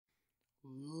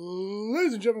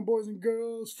Ladies and gentlemen, boys and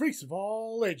girls, freaks of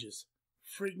all ages,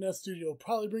 Freaknet Studio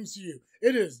proudly brings to you,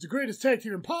 it is the greatest tag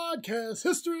team in podcast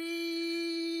history,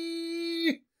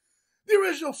 the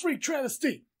original Freak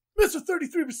travesty, Mr.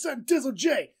 33% Dizzle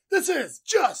J. This is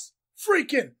Just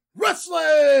Freakin'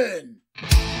 Wrestling!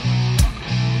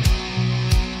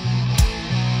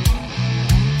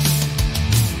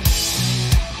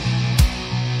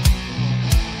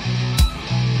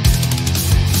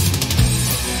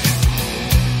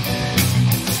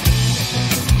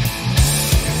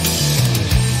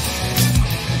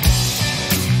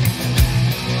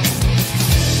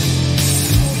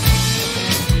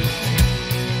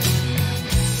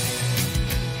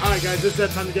 Alright guys, it's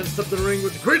that time to get us up in the ring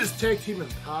with the greatest tag team in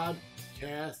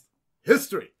podcast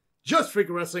history. Just Freakin'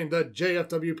 Wrestling, the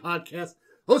JFW podcast,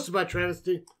 hosted by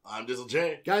Travesty. I'm Dizzle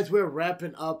J. Guys, we're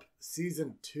wrapping up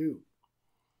season 2.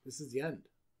 This is the end.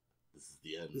 This is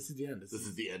the end. This is the end. This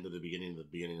is the end of the beginning of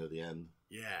the end.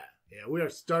 Yeah. We are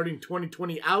starting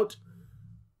 2020 out.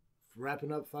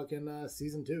 Wrapping up fucking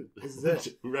season 2. This is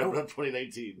it. Wrapping up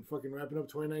 2019. We're fucking wrapping up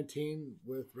 2019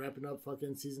 with wrapping up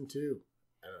fucking season 2.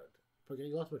 Fucking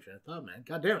you lost my train of thought, man.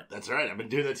 God damn it. That's all right. I've been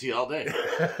doing that to you all day.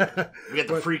 We got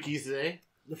the Freakies today.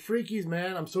 The Freakies,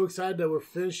 man. I'm so excited that we're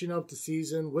finishing up the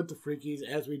season with the Freakies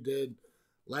as we did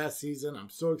last season. I'm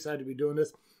so excited to be doing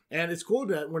this. And it's cool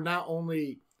that we're not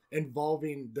only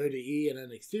involving WWE and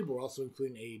NXT, but we're also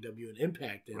including AEW and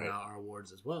Impact in our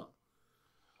awards as well.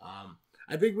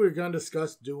 I think we're going to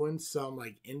discuss doing some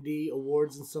like indie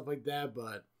awards and stuff like that,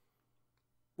 but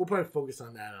we'll probably focus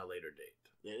on that at a later date.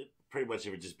 Yeah, pretty much it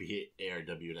would just be ARW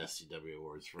and SCW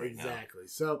awards for right now. Exactly.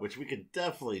 So, which we could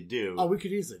definitely do. Oh, we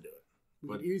could easily do it. We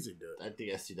could easily do it. I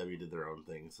think SCW did their own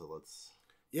thing, so let's...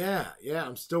 Yeah.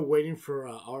 I'm still waiting for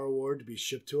our award to be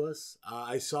shipped to us.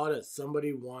 I saw that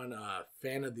somebody won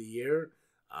Fan of the Year.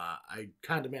 I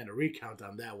kind of demand a recount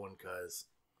on that one because,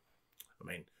 I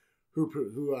mean, who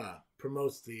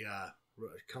promotes the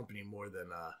company more than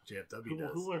JFW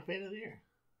does? Who won Fan of the Year?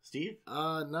 Steve?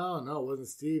 No, it wasn't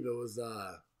Steve. It was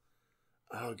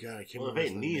oh god, I can't remember.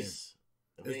 If it ain't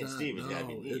Steve, it's gotta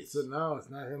be Nice. No, it's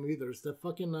not him either. It's the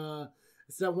fucking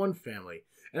it's that one family.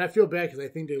 And I feel bad because I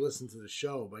think they listen to the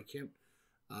show, but I can't.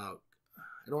 I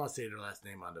don't want to say their last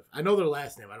name on the. I know their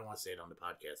last name. I don't want to say it on the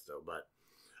podcast though. But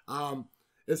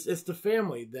it's the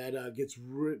family that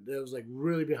that was like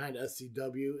really behind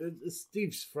SCW. It's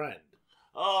Steve's friend.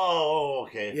 Oh,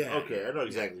 okay. Yeah. Okay, I know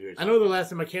exactly who you're talking I know their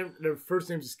last name. I can't. Their first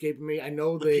name's escaping me. I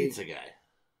know the pizza guy.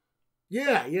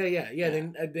 Yeah.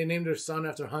 They named their son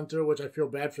after Hunter, which I feel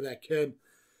bad for that kid.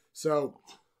 So,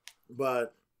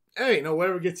 but hey,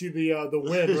 whatever gets you the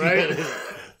win, right?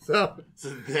 so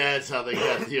that's how they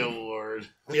got the award.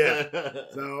 Yeah.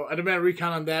 So I demand a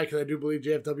recount on that because I do believe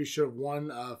JFW should have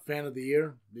won Fan of the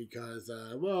Year because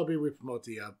we promote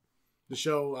the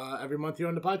show every month here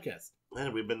on the podcast.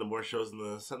 And we've been to more shows than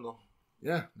the Sentinel.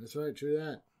 Yeah, that's right. True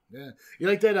that. Yeah. You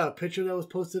like that picture that was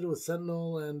posted with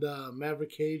Sentinel and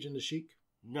Maverick Cage and the Sheik?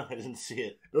 No, I didn't see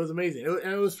it. It was amazing.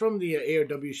 It was from the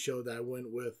ARW show that I went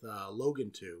with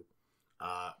Logan to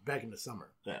back in the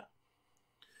summer. Yeah.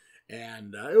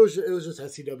 And it was just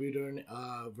SCW during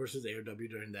versus ARW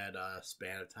during that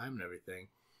span of time and everything.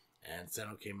 And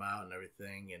Sentinel came out and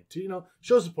everything, and to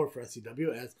show support for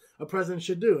SCW as a president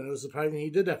should do. And it was surprising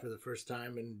he did that for the first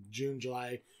time in June,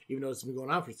 July, even though it's been going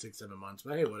on for 6-7 months.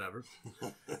 But hey, whatever.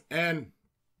 And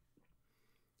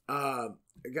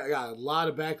got a lot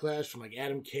of backlash from like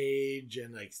Adam Cage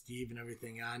and like Steve and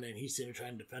everything on it. And he's sitting there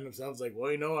trying to defend himself. It's like,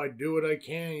 well, I do what I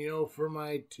can, for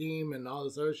my team and all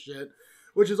this other shit,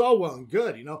 which is all well and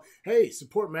good. Hey,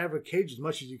 support Maverick Cage as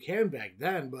much as you can back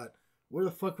then, but where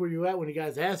the fuck were you at when he got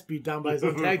his ass beat down by his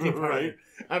own tag team partner? Right.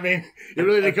 I mean, he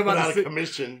really didn't come out of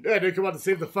commission. Yeah, didn't come out to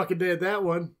save the fucking day at that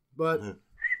one. But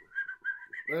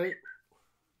right,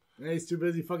 he's too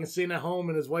busy fucking staying at home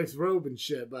in his wife's robe and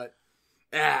shit. But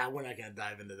we're not gonna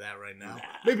dive into that right now. Nah.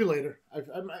 Maybe later.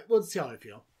 Let's see how I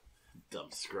feel. Dumb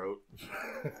scrote.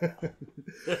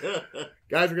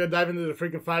 Guys, we're gonna dive into the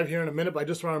Freakin' 5 here in a minute. But I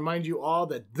just want to remind you all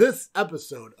that this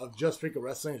episode of Just Freakin'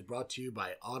 Wrestling is brought to you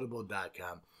by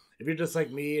Audible.com. If you're just like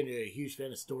me and you're a huge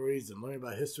fan of stories and learning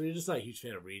about history, you're just not a huge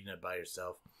fan of reading it by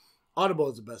yourself,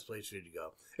 Audible is the best place for you to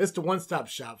go. It's the one-stop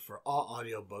shop for all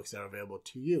audiobooks that are available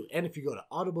to you. And if you go to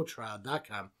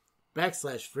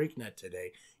audibletrial.com/freaknet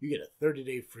today, you get a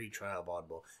 30-day free trial of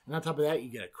Audible. And on top of that, you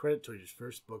get a credit towards your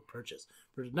first book purchase.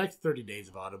 For the next 30 days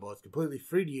of Audible, it's completely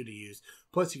free to you to use.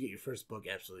 Plus, you get your first book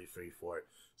absolutely free for it.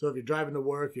 So if you're driving to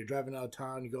work, you're driving out of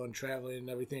town, you're going traveling and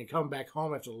everything, you're coming back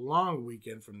home after a long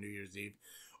weekend from New Year's Eve,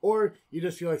 or you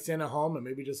just feel like staying at home and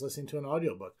maybe just listening to an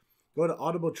audiobook, Go to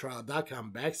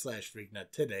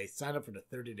audibletrial.com/freaknet today. Sign up for the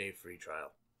 30-day free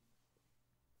trial.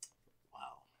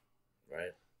 Wow.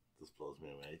 Right? This blows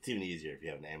me away. It's even easier if you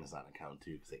have an Amazon account,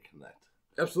 too, because they connect.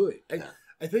 Absolutely. Yeah.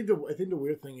 I think the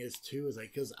weird thing is, too, is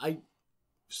like, because I,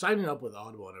 signing up with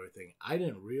Audible and everything, I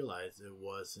didn't realize it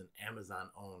was an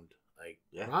Amazon-owned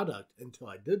product until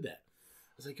I did that.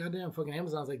 I was like, goddamn, fucking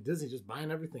Amazon's like Disney, just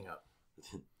buying everything up.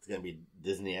 It's going to be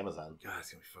Disney Amazon. God,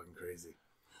 it's going to be fucking crazy.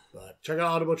 But check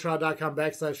out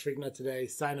audibletrial.com/freaknet today.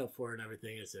 Sign up for it and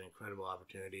everything. It's an incredible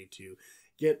opportunity to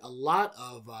get a lot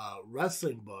of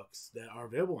wrestling books that are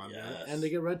available on there, and they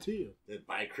get read to you.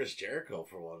 By Chris Jericho,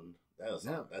 for one. That's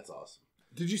awesome.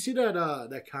 Did you see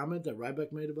that comment that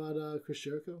Ryback made about Chris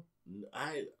Jericho?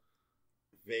 I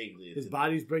vaguely. His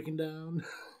body's breaking down.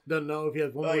 Doesn't know if he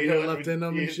has one more year left in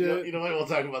him and shit. You know what? We'll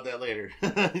talk about that later.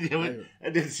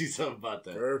 I did see something about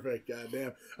that. Perfect.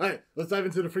 Goddamn. All right, let's dive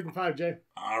into the freaking 5, Jay.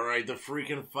 All right, the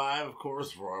freaking 5, of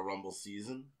course, for our Rumble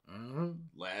season. Mm-hmm.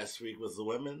 Last week was the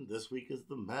women. This week is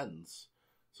the men's.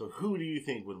 So who do you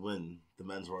think would win the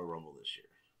men's Royal Rumble this year?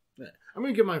 Yeah. I'm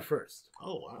going to get mine first.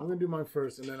 Oh, wow. I'm going to do mine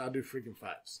first, and then I'll do freaking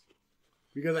 5s.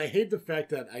 Because I hate the fact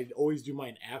that I always do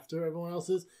mine after everyone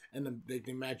else's, and then they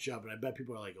match up, and I bet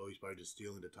people are like, oh, he's probably just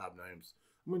stealing the top names.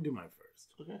 I'm going to do mine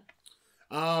first. Okay.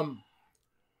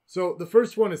 So the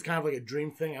first one is kind of like a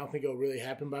dream thing. I don't think it'll really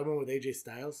happen, but I went with AJ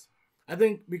Styles. I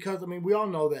think because, we all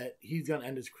know that he's going to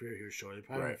end his career here shortly.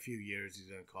 Probably in a few years, he's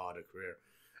going to call it a career.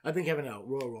 I think having a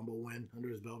Royal Rumble win under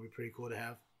his belt would be pretty cool to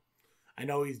have. I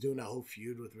know he's doing that whole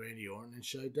feud with Randy Orton and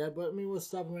shit like that, but what's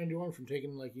stopping Randy Orton from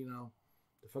taking, the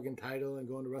fucking title and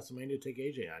going to WrestleMania to take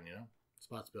AJ on, It's a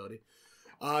possibility.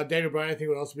 Daniel Bryan, I think,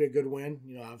 would also be a good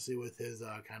win, obviously with his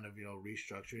kind of,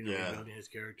 restructuring, rebuilding his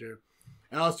character.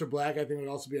 Aleister Black, I think, would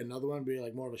also be another one, be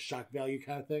like more of a shock value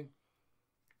kind of thing.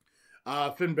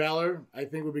 Finn Balor, I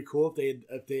think, would be cool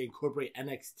if they incorporate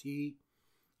NXT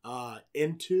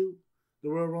into the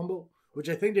Royal Rumble, which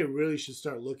I think they really should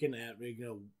start looking at,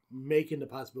 making the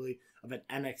possibility of an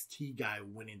NXT guy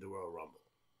winning the Royal Rumble.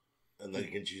 And then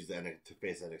you can choose to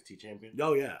face NXT champion?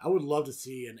 Oh, yeah. I would love to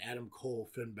see an Adam Cole,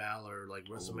 Finn Balor,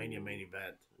 WrestleMania main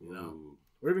event,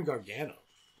 Or even Gargano.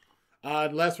 The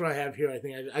last one I have here, I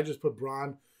think I just put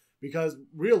Braun, because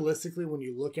realistically, when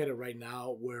you look at it right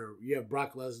now, where you have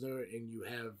Brock Lesnar and you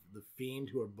have The Fiend,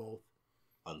 who are both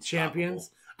champions,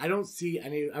 I don't see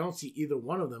either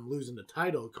one of them losing the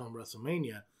title come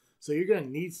WrestleMania. So you're going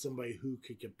to need somebody who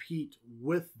could compete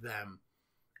with them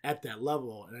at that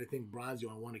level, and I think Braun's the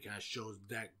only one that kind of shows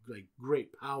that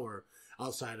great power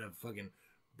outside of fucking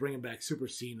bringing back Super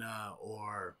Cena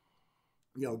or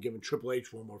giving Triple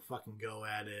H one more fucking go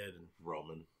at it, and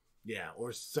Roman,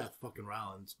 or Seth fucking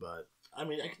Rollins. But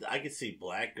I could see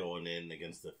Black going in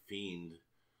against the Fiend.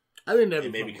 I think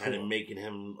that'd be maybe kind of making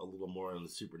him a little more on the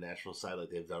supernatural side, like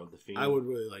they've done with the Fiend. I would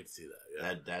really like to see that. Yeah.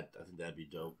 I think that'd be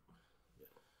dope.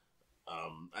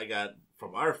 I got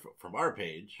from our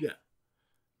page. Yeah.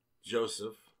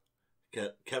 Joseph,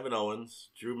 Kevin Owens,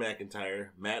 Drew McIntyre,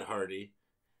 Matt Hardy.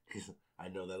 I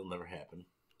know that'll never happen,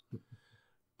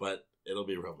 but it'll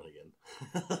be Roman again.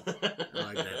 I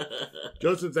like that.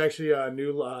 Joseph's actually a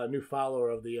new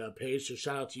follower of the page, so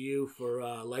shout out to you for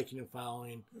liking and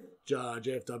following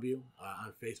JFW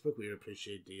on Facebook. We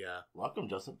appreciate the welcome,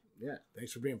 Joseph. Yeah,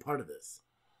 thanks for being part of this.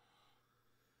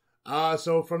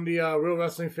 So from the Real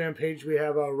Wrestling Fan page, we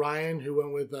have Ryan, who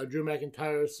went with Drew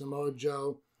McIntyre, Samoa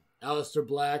Joe, Aleister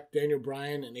Black, Daniel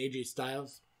Bryan, and AJ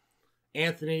Styles.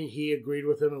 Anthony, he agreed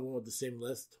with him and went with the same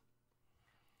list.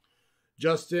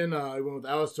 Justin, he went with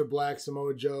Aleister Black,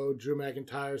 Samoa Joe, Drew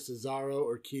McIntyre, Cesaro,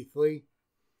 or Keith Lee.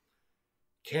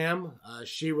 Cam,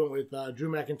 she went with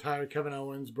Drew McIntyre, Kevin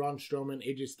Owens, Braun Strowman,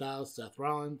 AJ Styles, Seth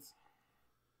Rollins.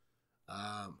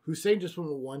 Hussein just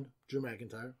went with one, Drew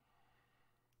McIntyre.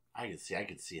 I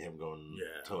could see him going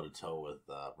toe to toe with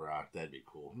Brock. That'd be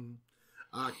cool. Mm-hmm.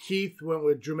 Keith went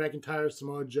with Drew McIntyre,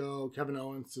 Samoa Joe, Kevin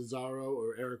Owens, Cesaro,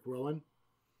 or Eric Rowan.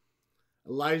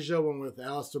 Elijah went with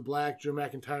Aleister Black, Drew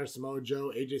McIntyre, Samoa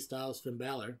Joe, AJ Styles, Finn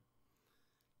Balor.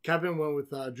 Kevin went with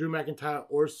Drew McIntyre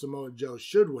or Samoa Joe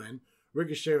should win.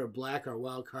 Ricochet or Black are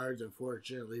wild cards.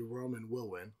 Unfortunately, Roman will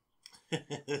win.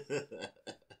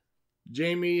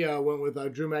 Jamie went with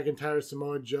Drew McIntyre,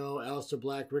 Samoa Joe, Aleister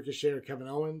Black, Ricochet, or Kevin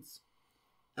Owens.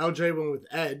 LJ went with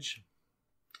Edge,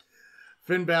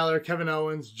 Finn Balor, Kevin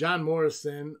Owens, John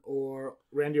Morrison, or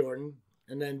Randy Orton.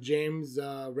 And then James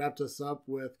wrapped us up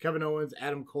with Kevin Owens,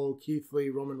 Adam Cole, Keith Lee,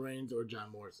 Roman Reigns, or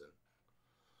John Morrison.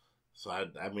 So,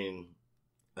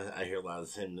 I hear a lot of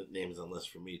the same names on the list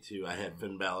for me, too. I had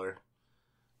Finn Balor,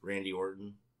 Randy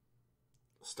Orton,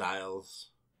 Styles,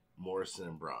 Morrison,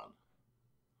 and Braun.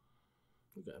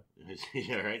 Okay.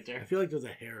 Yeah, right there. I feel like there's a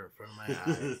hair in front of my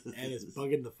eye, and it's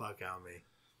bugging the fuck out of me.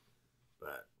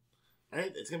 But I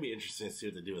think it's gonna be interesting to see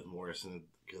what they do with Morrison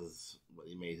because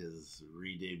he made his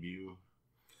re-debut.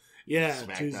 Yeah,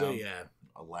 Smackdown, Tuesday. Yeah,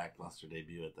 a lackluster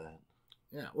debut at that.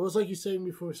 Yeah, well, it's like you said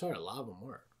before we started. A lot of them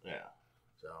were. Yeah.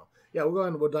 So yeah,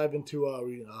 we'll dive into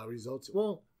results.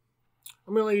 Well,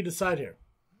 I'm gonna let you decide here.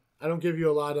 I don't give you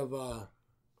a lot of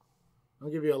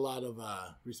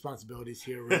responsibilities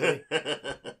here, really.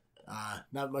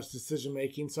 Not much decision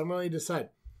making, so I'm gonna let you decide.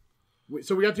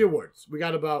 So we got the awards. We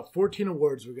got about 14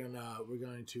 awards we're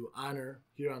going to honor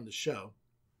here on the show.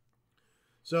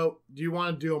 So do you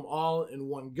want to do them all in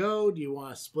one go? Do you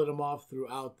want to split them off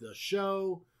throughout the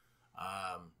show?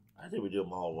 I think we do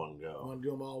them all in one go. You want to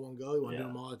do them all in one go? You want to do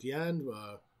them all at the end?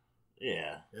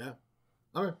 Yeah. Yeah.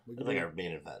 All right. I think our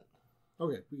main event.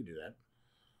 Okay, we can do that.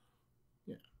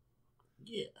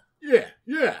 Yeah. Yeah.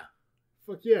 Yeah.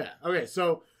 Fuck yeah. Okay,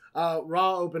 so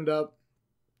Raw opened up.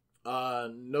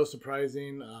 No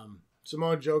surprising.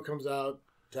 Samoa Joe comes out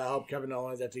to help Kevin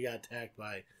Owens after he got attacked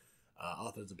by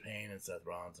Authors of Pain and Seth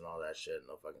Rollins and all that shit.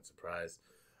 No fucking surprise.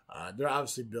 They're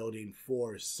obviously building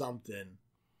for something.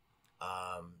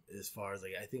 As far as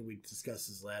I think we discussed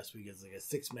this last week. It's like a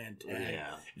 6-man tag.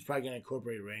 Yeah. He's probably gonna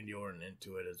incorporate Randy Orton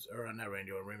into it, not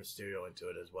Randy Orton, Rey Mysterio into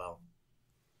it as well.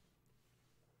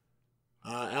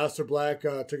 Aleister Black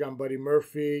took on Buddy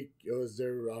Murphy. It was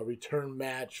their return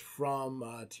match from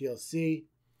TLC.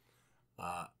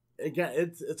 Again,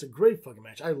 it's a great fucking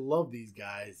match. I love these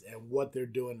guys and what they're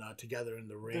doing together in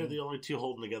the ring. They're the only two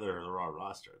holding together in the Raw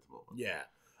roster at the moment. Yeah.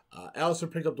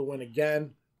 Aleister picked up the win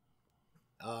again.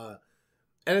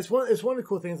 And it's one of the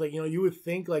cool things. You would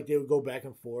think they would go back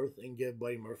and forth and give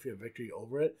Buddy Murphy a victory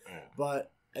over it,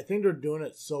 but I think they're doing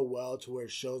it so well to where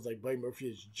it shows Buddy Murphy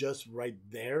is just right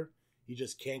there. He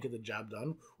just can't get the job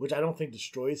done, which I don't think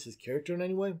destroys his character in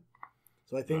any way.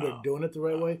 So I think they're doing it the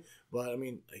right way. But I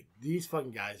mean, these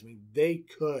fucking guys. I mean, they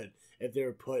could if they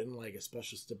were put in a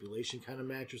special stipulation kind of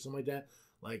match or something like that.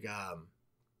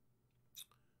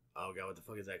 Oh god, what the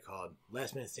fuck is that called?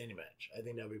 Last Man Standing match. I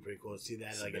think that would be pretty cool to see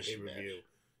that a pay-per-view.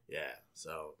 Yeah.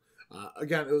 So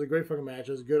again, it was a great fucking match.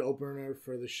 It was a good opener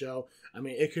for the show. I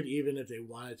mean, it could even if they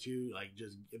wanted to,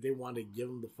 if they wanted to give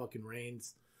them the fucking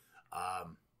reins,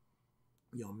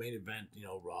 main event,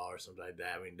 Raw or something like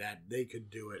that. I mean, that they could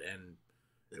do it, and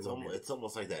it's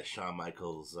almost like that Shawn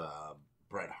Michaels,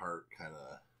 Bret Hart kind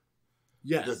of.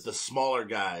 Yes. The smaller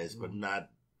guys, but not.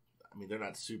 I mean, they're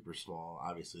not super small.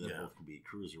 Obviously, they both can be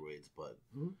cruiserweights, but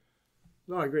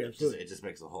no, I agree. Absolutely, it just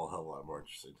makes the whole hell of a lot more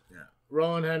interesting. Yeah,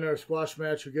 Rowan had our squash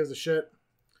match. Who gives a shit?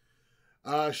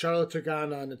 Charlotte took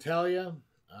on Natalya.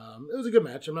 It was a good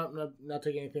match. I'm not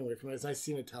taking anything away from it. It's nice to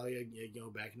see Natalya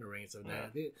back in the ring and stuff. I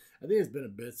think it's been a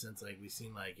bit since we've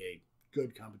seen a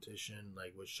good competition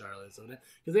with Charlotte and stuff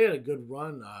because they had a good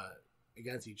run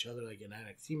against each other in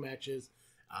NXT matches.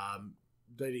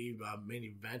 The main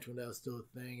event when that was still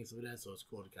a thing and stuff like that. So it's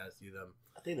cool to kind of see them.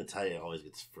 I think Natalya always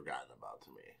gets forgotten about to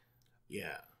me.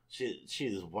 Yeah,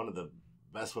 she's one of the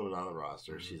best women on the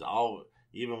roster. Mm-hmm. She's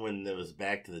even when it was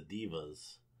back to the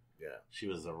Divas. Yeah, she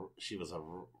was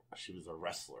a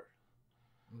wrestler,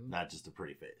 not just a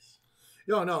pretty face.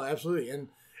 No, absolutely, and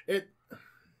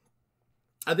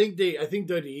I think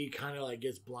WWE kind of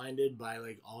gets blinded by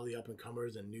all the up and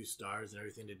comers and new stars and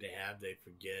everything that they have. They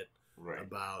forget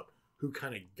about who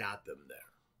kind of got them there.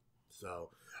 So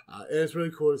it's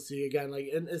really cool to see again.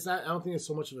 And it's not. I don't think it's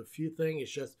so much of a feud thing.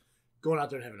 It's just going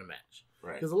out there and having a match.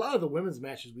 Right. Because a lot of the women's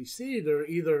matches we see, they're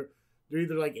either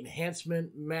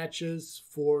enhancement matches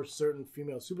for certain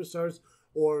female superstars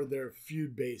or they're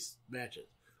feud based matches.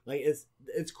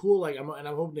 It's cool. I'm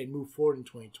hoping they move forward in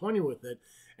 2020 with it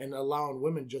and allowing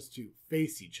women just to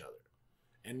face each other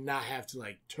and not have to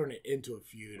turn it into a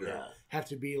feud or have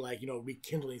to be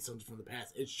rekindling something from the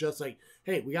past. It's just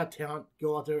hey, we got talent.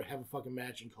 Go out there, have a fucking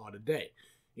match, and call it a day.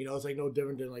 It's no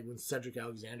different than when Cedric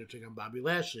Alexander took on Bobby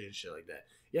Lashley and shit like that.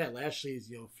 Yeah,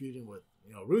 Lashley's feuding with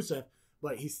Rusev,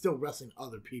 but he's still wrestling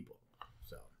other people.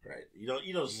 So right, you don't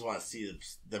just want to see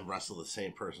them wrestle the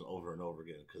same person over and over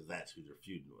again because that's who they're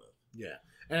feuding with. Yeah,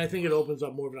 and I think it opens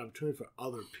up more of an opportunity for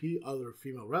other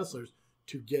female wrestlers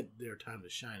to get their time to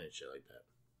shine and shit like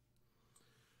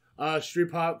that.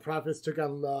 Street Profits took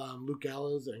on Luke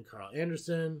Gallows and Carl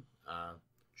Anderson.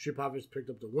 Street Profits picked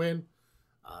up the win.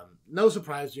 No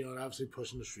surprise, they're obviously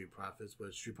pushing the Street Profits,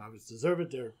 but Street Profits deserve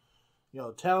it. They're,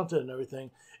 talented and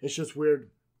everything. It's just weird.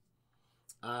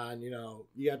 And,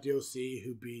 you got the OC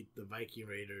who beat the Viking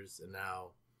Raiders and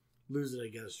now losing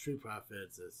against Street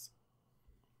Profits is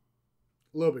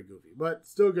a little bit goofy, but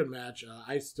still a good match.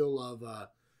 I still love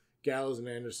Gallows and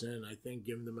Anderson. I think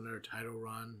giving them another title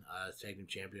run as tag team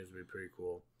champions would be pretty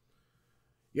cool.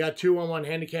 You got 2-on-1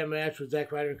 handicap match with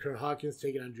Zack Ryder and Kurt Hawkins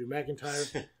taking on Drew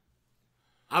McIntyre.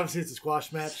 Obviously, it's a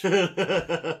squash match.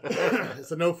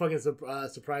 So no fucking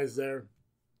surprise there.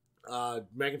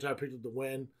 McIntyre picked up the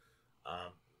win.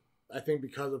 I think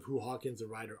because of who Hawkins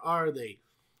and Ryder are, they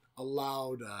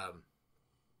allowed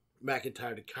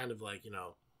McIntyre to kind of like,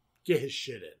 get his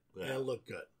shit in. And it looked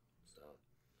good.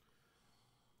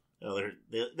 So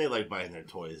they like buying their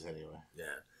toys anyway.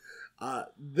 Yeah.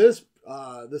 This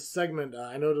segment,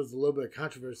 I know there's a little bit of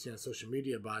controversy on social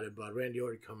media about it, but Randy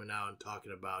Orton coming out and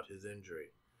talking about his injury.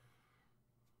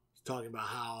 He's talking about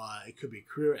how it could be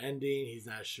career ending. He's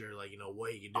not sure, what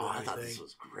he can do. Oh, I thought this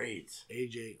was great.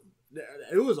 AJ,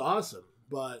 it was awesome,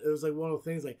 but it was like one of the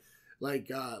things like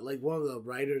one of the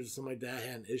writers or something like that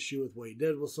had an issue with what he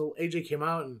did. Well, so AJ came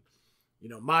out and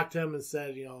mocked him and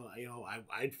said,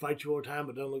 I'd fight you all the time,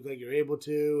 but doesn't look like you're able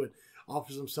to, and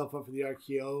offers himself up for the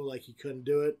RKO like he couldn't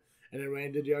do it. And then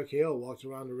Randy did the RKO, walked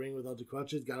around the ring without the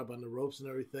crutches, got up on the ropes and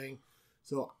everything.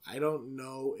 So I don't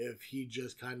know if he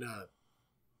just kind of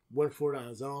went for it on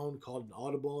his own, called an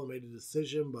audible and made a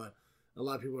decision, but a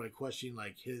lot of people are questioning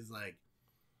his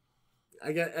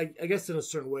I guess in a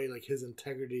certain way, his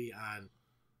integrity on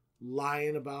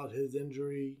lying about his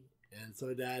injury and stuff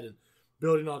like that, and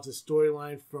building off the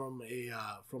storyline from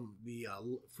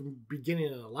beginning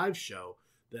in a live show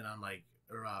than on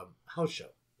house show.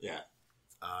 Yeah.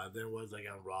 There was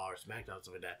on Raw or Smackdown,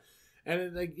 stuff like that.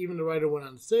 And even the writer went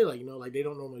on to say they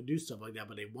don't normally do stuff like that,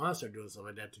 but they want to start doing stuff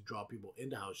like that to draw people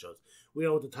into house shows. We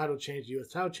know with the title change, the U.S.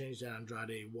 title change, that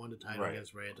Andrade won the title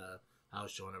against Ray at the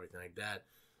house show and everything like that.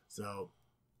 So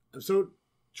I'm still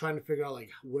trying to figure out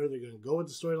where they're going to go with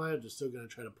the storyline. If they're still going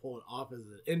to try to pull it off as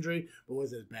an injury, but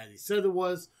was it as bad as he said it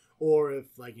was, or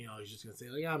if he's just going to say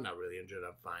I'm not really injured,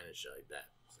 I'm fine and shit like that.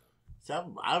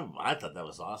 So I thought that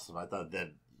was awesome. I thought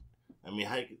that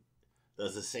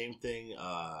does the same thing.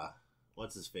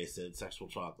 What's his face did? Sexual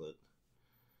Chocolate.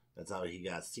 That's how he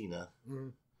got Cena.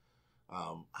 Mm-hmm.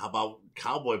 How about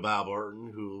Cowboy Bob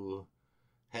Orton, who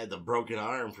had the broken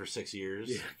arm for 6 years?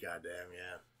 Yeah, goddamn,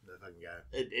 yeah, that fucking guy.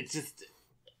 It's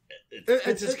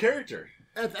his character.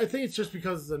 I think it's just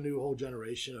because it's a new whole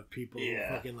generation of people who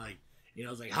fucking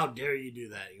it's how dare you do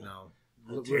that? How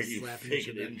dare you fake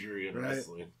an injury in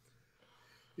wrestling?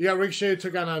 Yeah, Ricochet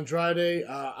took on Andrade.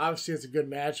 Obviously, it's a good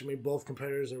match. I mean, both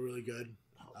competitors are really good.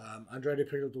 Andrade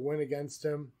picked up the win against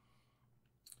him.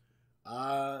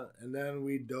 And then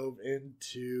we dove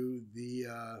into the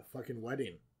fucking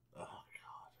wedding. Oh,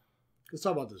 God. Let's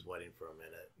talk about this wedding for a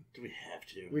minute. Do we have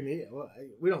to? We need. Well,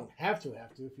 we don't have to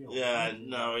if you don't. Yeah,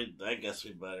 no, I guess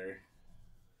we better.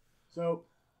 So,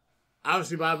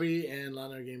 obviously, Bobby and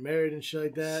Lana are getting married and shit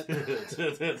like that.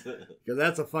 Because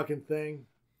that's a fucking thing.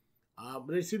 But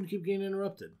they seem to keep getting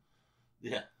interrupted.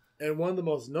 Yeah. And one of the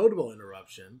most notable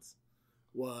interruptions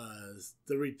was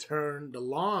the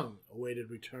long-awaited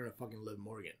return of fucking Liv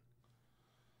Morgan.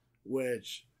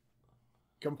 Which,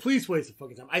 complete waste of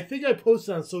fucking time. I think I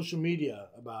posted on social media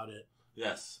about it.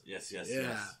 Yes.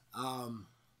 Yeah.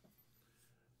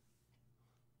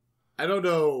 I don't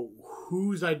know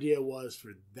whose idea it was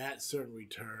for that certain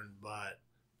return, but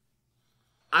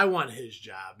I want his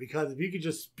job, because if you could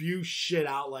just spew shit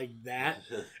out like that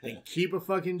and keep a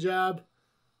fucking job,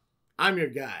 I'm your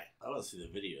guy. I want to see the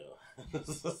video.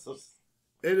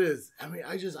 It is. I mean,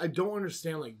 I don't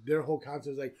understand their whole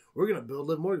concept is we're gonna build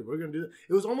Liv Morgan. We're gonna do that.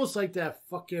 It was almost like that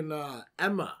fucking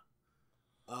Emma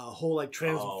whole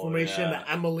transformation, the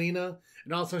Emelina,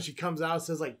 and all of a sudden she comes out,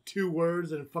 says 2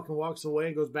 words, and fucking walks away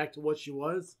and goes back to what she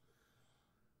was.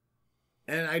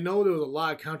 And I know there was a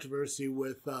lot of controversy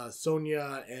with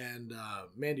Sonya and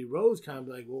Mandy Rose kind of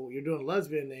well, you're doing a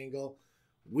lesbian angle.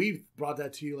 We brought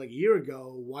that to you a year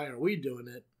ago. Why aren't we doing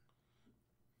it?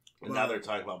 And now they're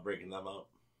talking about breaking them up.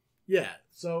 Yeah,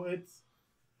 so it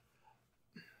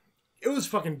was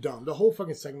fucking dumb. The whole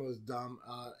fucking segment was dumb.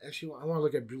 Actually, I want to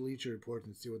look at Bleacher Report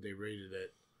and see what they rated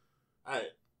it.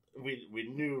 We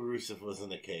knew Rusev was in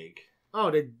the cake.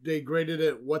 Oh, they graded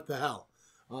it. What the hell?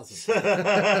 Awesome.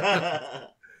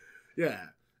 Yeah.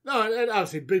 No, and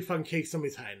obviously, big fucking cake.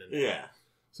 Somebody's hiding in there. Yeah.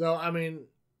 So I mean,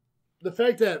 the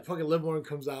fact that fucking Liv Morgan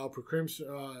comes out, proclaims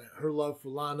her love for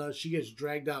Lana, she gets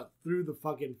dragged out through the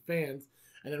fucking fans,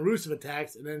 and then Rusev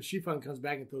attacks, and then she fucking comes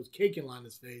back and throws cake in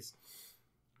Lana's face.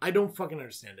 I don't fucking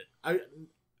understand it.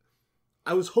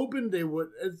 I was hoping they would.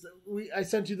 I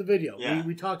sent you the video. Yeah.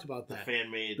 We talked about that. The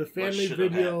fan made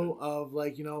video of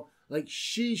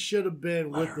she should have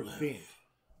been with the Fiend.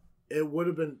 It would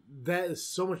have been. That is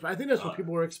so much. I think that's what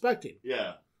people were expecting.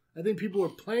 Yeah. I think people were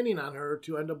planning on her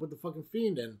to end up with the fucking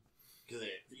Fiend, and Because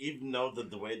even though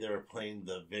the way they were playing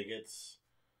the Viggots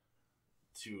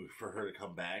for her to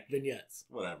come back. Vignettes.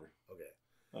 Whatever. Okay.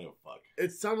 I don't fuck.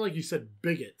 It sounded like you said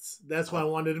bigots. That's why I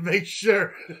wanted to make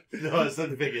sure. No, I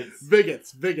said Viggots.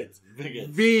 Viggots. Viggots.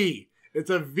 V. It's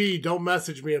a V. Don't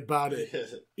message me about it.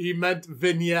 He meant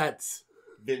vignettes.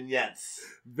 Vignettes.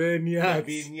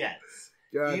 Vignettes.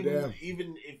 God damn.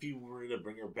 Even if you were to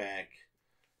bring her back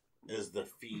as the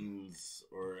Fiends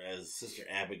or as Sister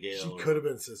Abigail. She could have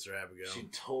been Sister Abigail. She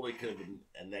totally could have been,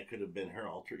 and that could have been her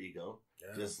alter ego.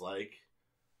 Yeah. Just like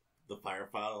the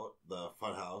Firefly, the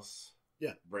Funhouse.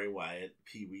 Yeah. Bray Wyatt,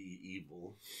 Pee Wee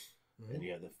Evil. Mm-hmm. And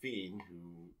you have the Fiend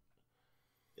who...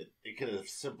 It could have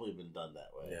simply been done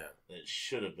that way. Yeah. It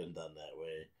should have been done that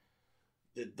way.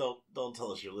 Don't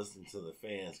tell us you're listening to the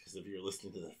fans, because if you're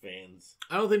listening to the fans...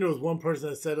 I don't think there was one person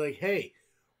that said, like, hey,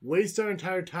 waste our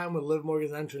entire time with Liv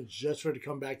Morgan's entrance just for her to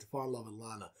come back to fall in love with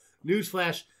Lana.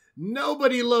 Newsflash,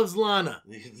 nobody loves Lana.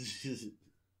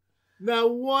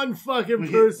 Not one fucking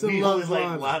person loves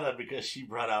Lana. We like Lana because she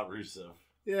brought out Rusev.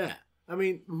 Yeah. I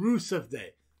mean, Rusev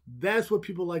Day. That's what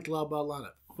people like a lot about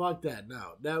Lana. Fuck that.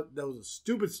 No. That was a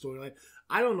stupid storyline.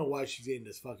 I don't know why she's getting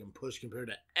this fucking push compared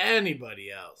to anybody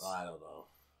else. I don't know.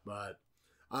 But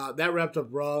that wrapped up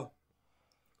Raw.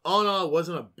 All in all, it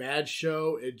wasn't a bad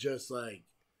show. It just like...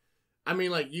 I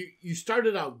mean, like, you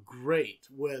started out great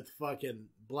with fucking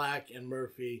Black and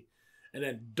Murphy, and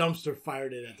then dumpster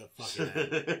fired it at the fucking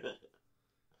end.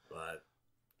 But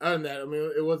other than that, I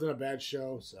mean, it wasn't a bad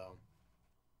show, so...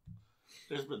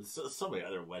 There's been so many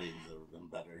other weddings that have been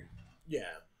better.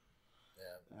 Yeah.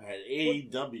 All right,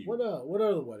 AEW. What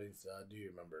other weddings do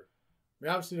you remember? I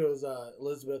mean, obviously, there was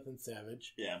Elizabeth and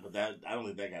Savage. Yeah, but I don't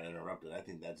think that got interrupted. I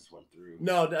think that just went through.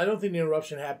 No, I don't think the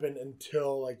interruption happened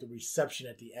until, like, the reception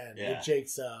at the end. Yeah. With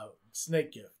Jake's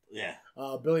snake gift. Yeah.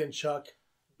 Billy and Chuck.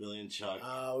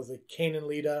 Was it Kane and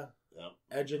Lita? Yep.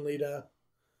 Edge and Lita.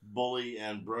 Bully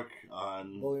and Brooke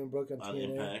on TNA.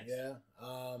 Impact. Yeah.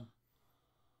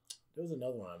 There was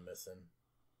another one I'm missing.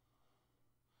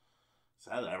 So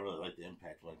I really like the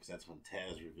Impact one because that's when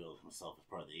Taz revealed himself as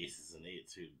part of the Aces and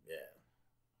Eights. Yeah.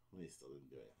 He still didn't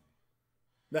do anything.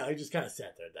 No, he just kind of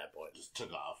sat there at that point. Just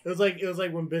took off. It was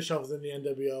like when Bischoff was in the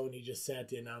NWO and he just sat at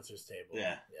the announcer's table.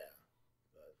 Yeah.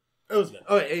 But it was good.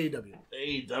 Oh, AEW.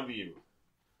 AEW.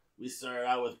 We started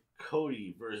out with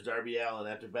Cody versus Darby Allin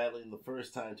after battling the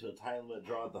first time to a time limit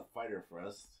draw at the Fyter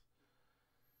Fest.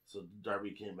 So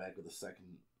Darby came back with a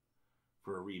second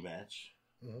for a rematch.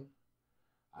 Mm-hmm.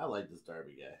 I like this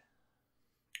Darby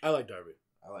guy. I like Darby.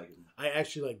 I like him. I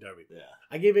actually like Darby. Yeah.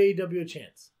 I gave AEW a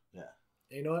chance. Yeah.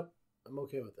 And you know what? I'm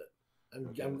okay with it.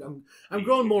 I'm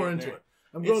growing more into it.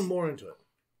 I'm growing more into it.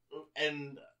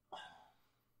 And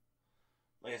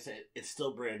like I said, it's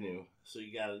still brand new, so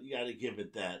you gotta give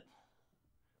it that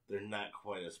they're not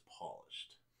quite as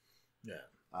polished. Yeah.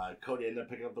 Cody ended up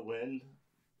picking up the win.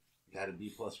 Got a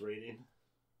B+ rating.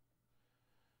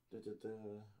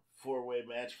 4-way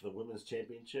match for the women's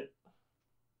championship.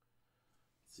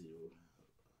 Let's see.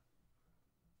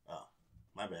 Oh,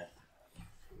 my bad.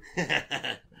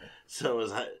 So it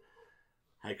was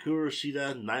Hikaru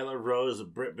Shida, Nyla Rose,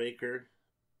 Britt Baker.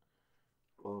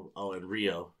 And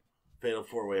Rio. Fatal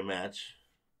 4-way match.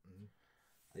 Mm-hmm.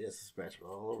 I guess this match was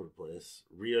all over the place.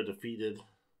 Rio defeated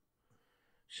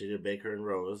Shida, Baker, and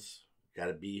Rose. Got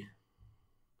a B.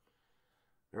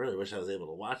 I really wish I was able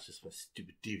to watch this, my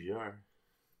stupid DVR.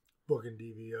 Booking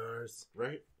DVRs.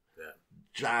 Right? Yeah.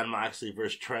 John Moxley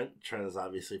versus Trent. Trent is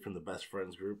obviously from the Best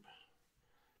Friends group.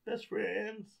 Best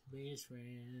Friends.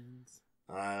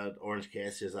 Orange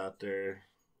Cassidy's out there.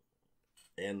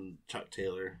 And Chuck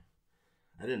Taylor.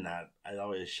 It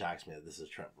always shocks me that this is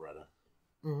Trent Beretta.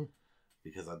 Mm-hmm.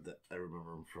 Because I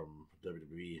remember him from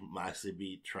WWE. Moxley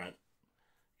beat Trent.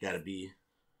 Got a B.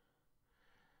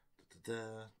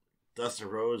 Dustin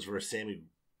Rhodes versus Sammy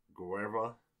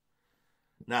Guevara.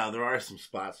 Now, there are some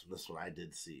spots from this one I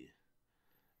did see.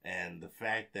 And the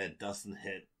fact that Dustin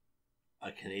hit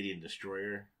a Canadian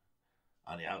Destroyer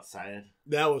on the outside.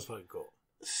 That was fucking cool.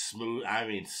 Smooth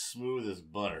as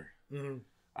butter. Mm-hmm.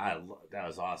 That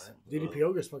was awesome. DDP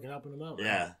Ogre's fucking helping him out.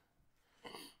 Yeah.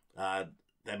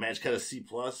 That match got a C+.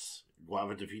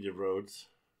 Guava defeated Rhodes.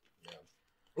 Yeah.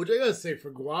 Which I gotta say, for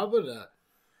Guava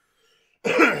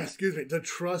to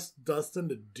trust Dustin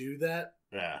to do that.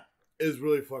 Yeah. Is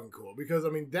really fucking cool because I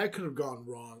mean that could have gone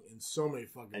wrong in so many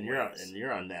fucking ways.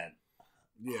 You're on that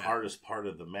hardest part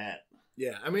of the mat.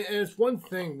 Yeah, I mean, and it's one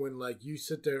thing when like you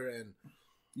sit there and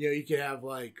you can have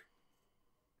like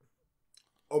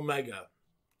Omega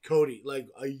Cody, like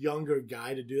a younger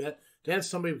guy to do that. To have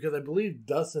somebody, because I believe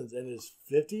Dustin's in his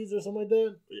 50s or something like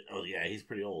that. Oh yeah, he's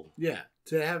pretty old. Yeah,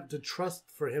 to trust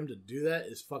for him to do that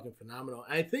is fucking phenomenal.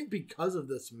 And I think because of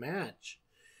this match,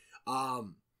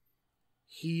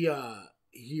 he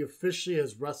officially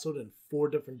has wrestled in 4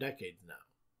 different decades now.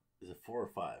 Is it 4 or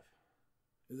 5?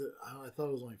 Is it? I thought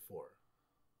it was only 4.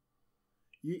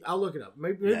 I'll look it up.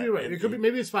 Maybe you're right. It could be.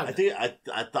 Maybe it's 5. I think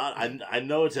I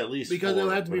know it's at least because 4, it'll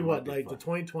have to be what, be like 5. the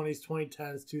 2020s,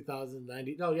 2010s,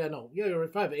 2090. No, you're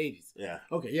right. 5 80s. Yeah.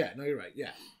 Okay, yeah, no, you're right. Yeah.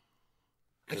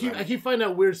 I keep finding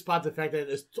that weird spot the fact that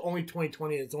it's only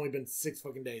 2020 and it's only been 6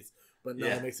 fucking days. But no,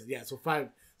 that makes sense. Yeah, so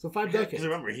 5 decades. Because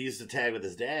remember, he used to tag with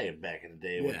his dad back in the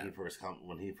day when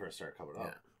he first started coming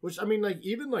up. Which, I mean, like,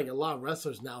 even like a lot of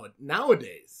wrestlers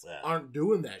nowadays aren't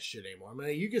doing that shit anymore. I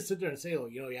mean, you can sit there and say, oh,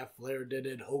 Flair did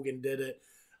it, Hogan did it.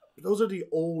 But those are the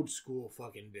old school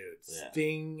fucking dudes. Yeah.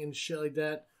 Sting and shit like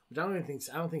that. Which I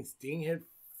don't think Sting hit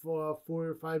for 4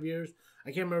 or 5 years. I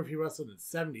can't remember if he wrestled in the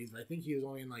 70s, but I think he was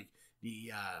only in like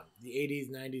the 80s,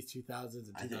 90s, 2000s,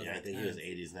 and 2010s. I think he was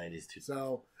 80s, 90s too.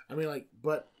 So, I mean, like,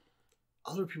 but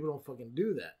other people don't fucking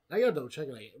do that. I gotta double check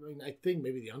it. I mean, I think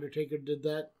maybe The Undertaker did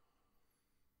that.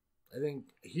 I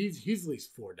think he's at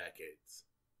least 4 decades.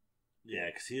 Yeah,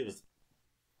 because he was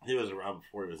around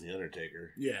before he was The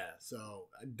Undertaker. Yeah, so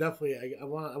definitely I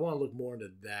want to look more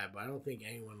into that, but I don't think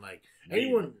anyone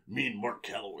Mark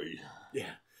Calloway.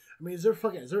 Yeah, I mean, is there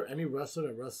any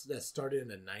wrestler that started in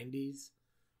the 90s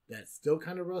that still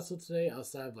kind of wrestle today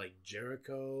outside of like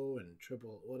Jericho and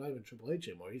not even Triple H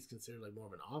anymore? He's considered like more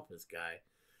of an office guy,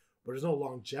 but there's no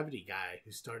longevity guy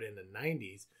who started in the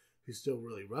 90s who still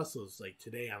really wrestles like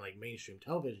today on like mainstream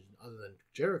television other than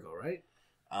Jericho, right?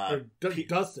 Or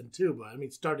Dustin too, but I mean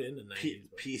started in the 90s.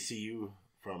 PCU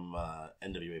from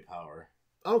NWA Power.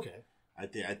 Okay. I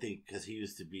think because he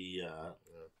used to be I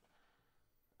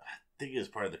think he was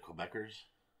part of the Quebecers.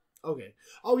 Okay.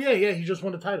 Oh yeah, he just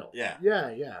won the title. Yeah.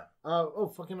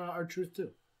 Fucking R-Truth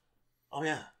too. Oh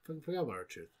yeah. Fucking forgot about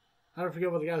R-Truth. How did I forget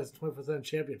about the guy who's 24/7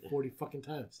 champion 40 fucking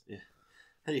times? Yeah.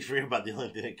 How do you forget about the only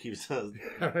thing that keeps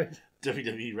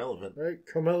WWE relevant? All right,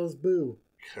 Carmella's Boo.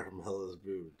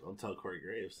 Don't tell Corey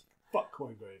Graves. Fuck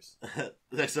Corey Graves.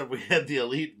 Next up, we had the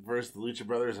Elite versus the Lucha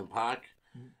Brothers and Pac.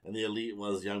 And the Elite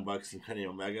was Young Bucks and Kenny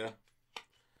Omega.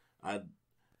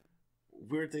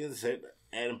 Weird thing to say,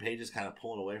 Adam Page is kind of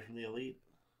pulling away from the Elite.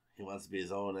 He wants to be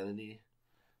his own entity.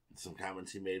 Some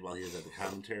comments he made while he was at the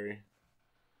commentary.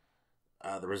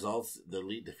 The results, the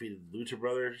Elite defeated the Lucha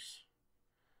Brothers.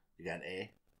 You got an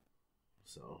A.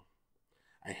 So,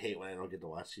 I hate when I don't get to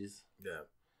watch these. Yeah.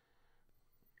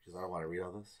 Because I don't want to read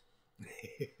all this.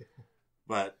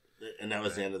 But, and that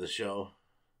was the end of the show.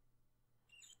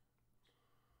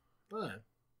 Fine.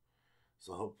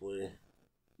 So hopefully,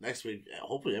 next week,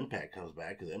 hopefully Impact comes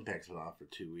back, because Impact's been off for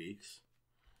 2 weeks.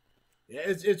 Yeah,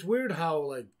 it's weird how,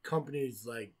 like, companies,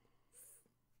 like,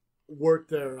 work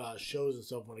their shows and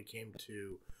stuff when it came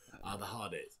to the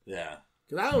holidays. Yeah.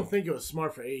 Because I don't think it was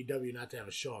smart for AEW not to have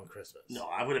a show on Christmas. No,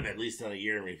 I would have at least done a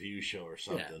year in review show or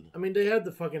something. Yeah. I mean, they had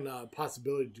the fucking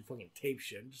possibility to do fucking tape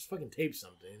shit. Just fucking tape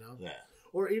something, you know? Yeah.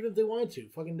 Or even if they wanted to,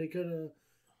 fucking they could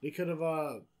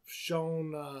have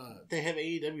shown. They have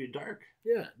AEW Dark.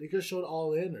 Yeah, they could have showed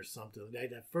All In or something. Like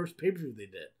that first pay per view they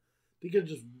did. They could have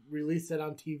just released that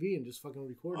on TV and just fucking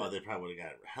recorded. Oh, they probably would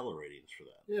have got hella ratings for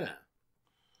that. Yeah.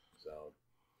 So,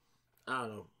 I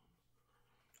don't know.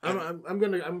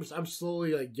 I'm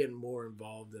slowly like getting more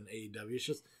involved in AEW. It's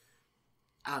just,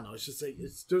 I don't know. It's just like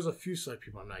there's a few select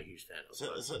people I'm not a huge fan of.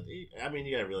 So I mean,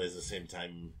 you gotta realize at the same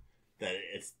time that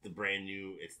it's the brand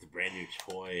new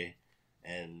toy,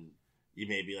 and you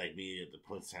may be like me at the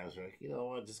points times where, like, you know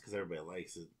what, just because everybody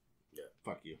likes it, yeah,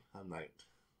 fuck you. I'm not.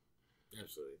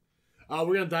 Absolutely.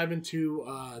 We're going to dive into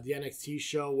the NXT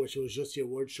show, which was just the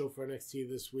award show for NXT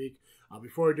this week.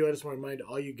 Before we do, I just want to remind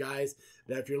all you guys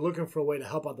that if you're looking for a way to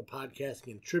help out the podcast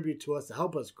and contribute to us, to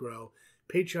help us grow,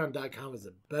 Patreon.com is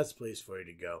the best place for you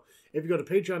to go. If you go to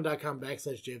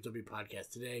Patreon.com/JFW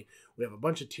Podcast today, we have a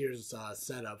bunch of tiers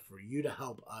set up for you to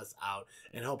help us out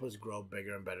and help us grow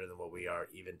bigger and better than what we are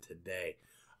even today.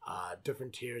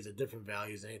 Different tiers at different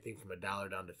values, anything from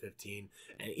 $1 down to $15,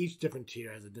 and each different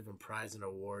tier has a different prize and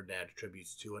award that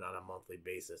attributes to it on a monthly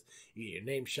basis. You get your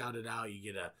name shouted out, you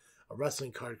get a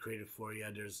wrestling card created for you.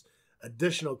 There's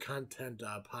additional content,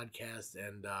 podcasts,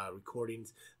 and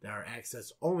recordings that are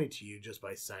accessed only to you just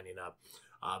by signing up.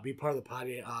 Be part of the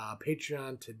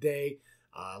Patreon today.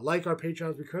 Like our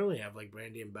Patreons we currently have, like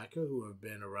Brandy and Becca, who have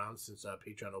been around since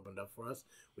Patreon opened up for us.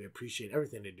 We appreciate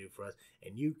everything they do for us,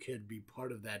 and you could be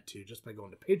part of that too just by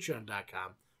going to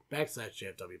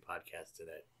patreon.com/JFW Podcast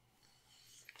today.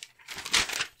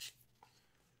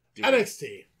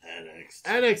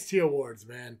 NXT Awards,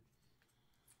 man.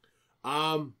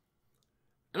 And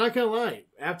I can't lie,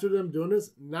 after them doing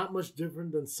this, not much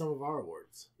different than some of our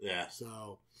awards. Yeah.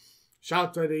 So, shout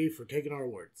out to WWE for taking our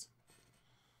awards.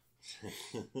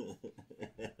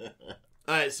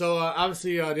 Alright, so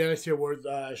obviously the NXT Awards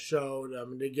showed,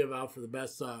 they give out for the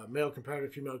best male competitor,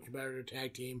 female competitor,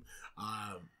 tag team,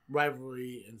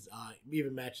 rivalry, and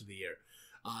even match of the year.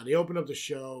 They opened up the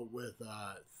show with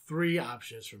 3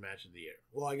 options for match of the year.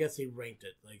 Well, I guess they ranked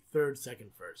it, like 3rd,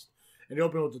 2nd, 1st. And they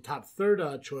opened with the top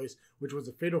 3rd choice, which was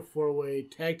a Fatal 4-Way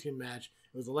tag team match.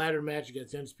 It was a ladder match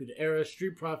against the Undisputed Era,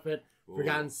 Street Profit,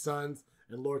 Forgotten Sons,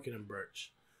 and Lorcan and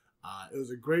Birch. It was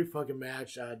a great fucking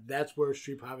match. That's where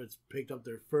Street Profits picked up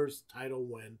their first title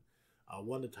win,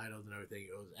 won the titles and everything.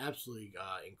 It was absolutely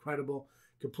incredible.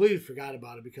 Completely forgot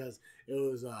about it because it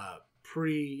was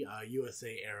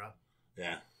pre-USA era.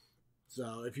 Yeah.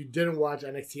 So if you didn't watch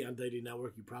NXT on WWE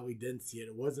Network, you probably didn't see it.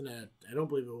 It wasn't at, I don't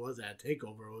believe it was at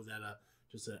TakeOver. It was at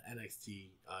just an NXT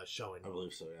showing. I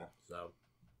believe so, yeah. So,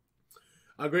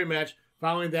 a great match.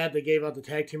 Following that, they gave out the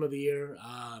Tag Team of the Year.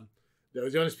 There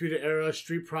was the Undisputed Era,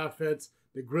 Street Profits,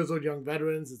 the Grizzled Young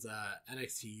Veterans. It's a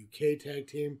NXT UK tag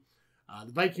team.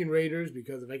 The Viking Raiders,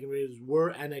 because the Viking Raiders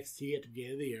were NXT at the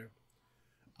beginning of the year.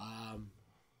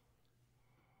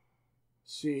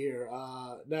 See here.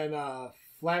 Then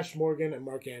Flash Morgan and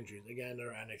Mark Andrews. Again,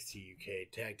 they're NXT UK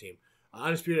tag team.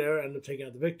 Undisputed Era ended up taking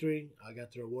out the victory.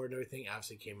 Got their award and everything.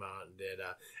 Obviously came out and did.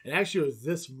 And actually, it was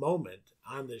this moment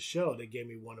on this show that gave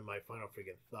me one of my final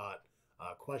freaking thought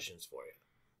questions for you.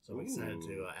 So I'm excited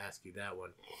to ask you that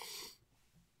one.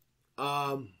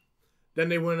 Then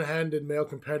they went ahead and did Male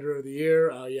Competitor of the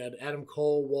Year. You had Adam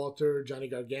Cole, Walter, Johnny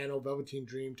Gargano, Velveteen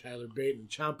Dream, Tyler Bate, and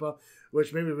Ciampa,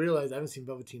 which made me realize I haven't seen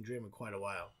Velveteen Dream in quite a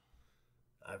while.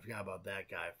 I forgot about that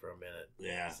guy for a minute.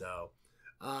 Yeah. So,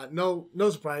 no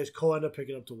surprise. Cole ended up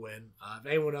picking up the win. If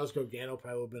anyone else, Gargano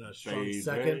probably would have been a strong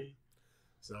second.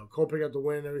 So Cole picked up the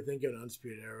win and everything, giving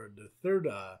Undisputed Era the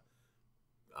 3rd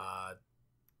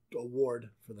award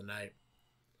for the night.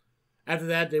 After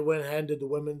that, they went ahead and did the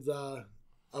women's the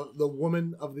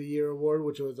Woman of the Year award,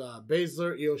 which was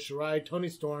Baszler, Io Shirai, Toni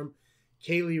Storm,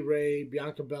 Kaylee Ray,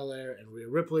 Bianca Belair, and Rhea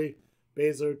Ripley.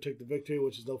 Baszler took the victory,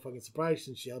 which is no fucking surprise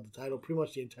since she held the title pretty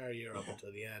much the entire year up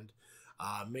until the end.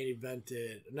 Not main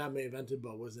evented,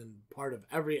 but was in part of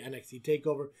every NXT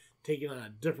takeover, taking on a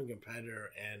different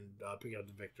competitor and picking up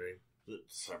the victory. The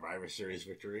Survivor Series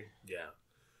victory. Yeah.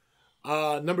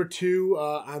 Number 2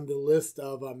 on the list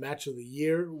of match of the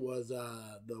year was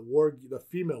the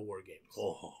female War Games.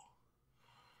 Oh,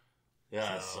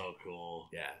 yeah, that's so cool.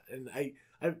 Yeah, and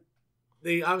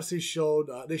they obviously showed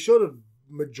a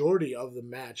majority of the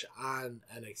match on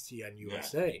NXT on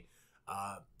USA.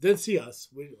 Yeah. Didn't see us.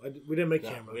 We didn't make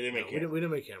camera. We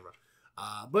didn't make camera.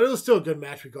 But it was still a good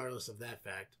match regardless of that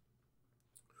fact.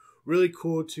 Really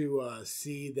cool to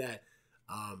see that.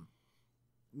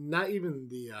 Not even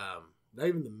the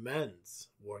men's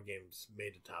War Games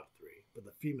made the top 3, but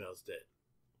the females did.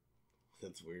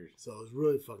 That's weird. So it was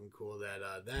really fucking cool that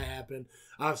that happened.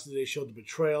 Obviously, they showed the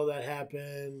betrayal that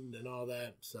happened and all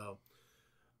that. So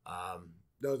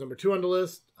that was number 2 on the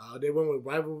list. They went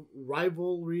with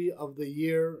Rivalry of the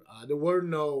Year. There were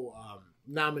no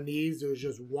nominees. There was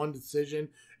just one decision,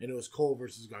 and it was Cole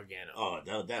versus Gargano. Oh,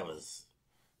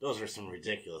 those were some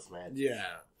ridiculous matches.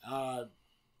 Yeah.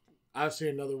 Obviously,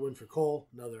 another win for Cole,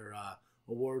 another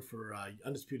award for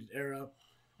Undisputed Era,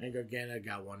 and Gargano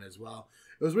got one as well.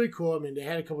 It was really cool. I mean, they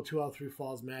had a couple 2 out of 3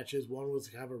 falls matches. One was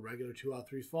kind of a regular 2 out of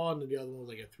 3 fall, and then the other one was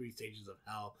like a 3 stages of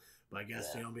hell. But I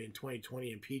guess, being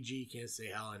 2020 and PG, you can't say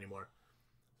hell anymore.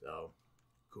 So,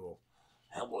 cool.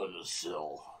 Hell in the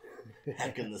cell.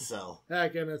 Heck in the cell.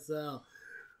 Heck in the cell.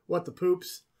 What the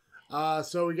poops.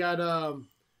 So we got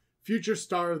Future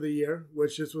Star of the Year,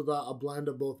 which this was a blend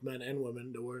of both men and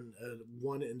women. There were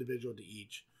one individual to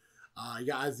each. You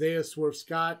got Isaiah Swerve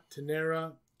Scott,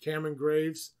 Tanera, Cameron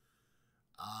Graves.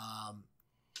 Oh,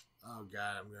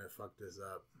 God, I'm going to fuck this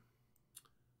up.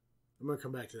 I'm going to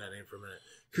come back to that name for a minute.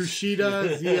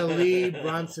 Kushida, Zia Lee,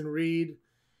 Bronson Reed,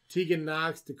 Tegan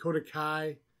Knox, Dakota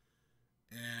Kai,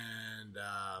 and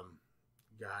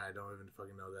God, I don't even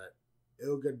fucking know that. I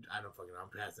don't fucking know. I'm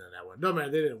passing on that one. No,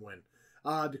 man, they didn't win.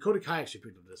 Dakota Kai actually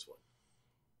picked up this one,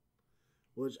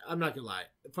 which I'm not gonna lie,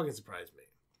 it fucking surprised me.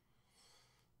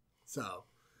 So,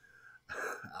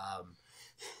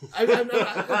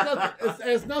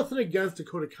 it's nothing against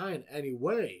Dakota Kai in any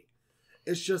way.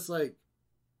 It's just like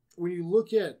when you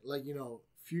look at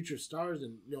future stars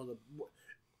and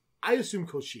I assume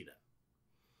Kushida.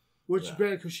 Which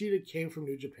Kushida came from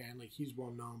New Japan, like he's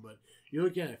well known, but you're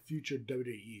looking at a future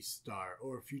WWE star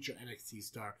or a future NXT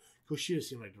star. Kushida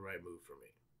seemed like the right move for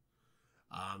me.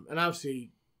 And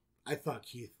obviously, I thought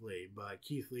Keith Lee, but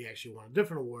Keith Lee actually won a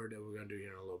different award that we're going to do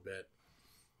here in a little bit.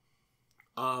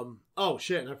 Oh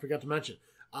shit, and I forgot to mention,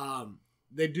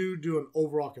 they do an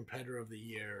overall competitor of the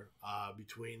year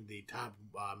between the top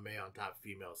male and top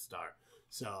female star.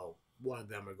 So one of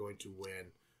them are going to win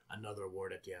another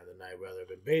award at the end of the night, whether it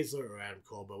be Baszler or Adam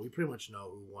Cole, but we pretty much know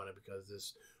who won it because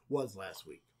this was last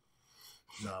week.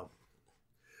 So,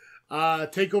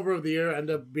 Takeover of the year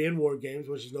ended up being War Games,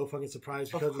 which is no fucking surprise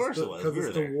because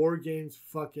it's the War Games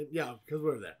fucking, yeah, because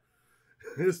we're there.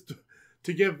 It's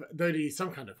to give WWE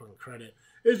some kind of fucking credit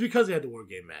is because they had the War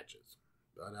Game matches.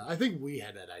 But I think we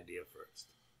had that idea first.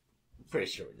 Pretty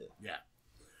sure we did. Yeah.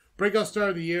 Breakout Star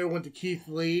of the Year went to Keith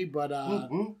Lee, but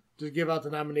to give out the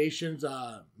nominations,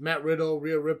 Matt Riddle,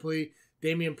 Rhea Ripley,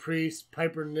 Damian Priest,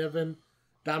 Piper Niven,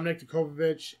 Dominic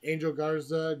Dijakovic, Angel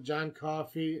Garza, Joe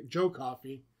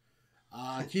Coffey,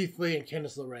 Keith Lee, and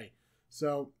Candice LeRae.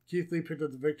 So Keith Lee picked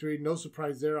up the victory. No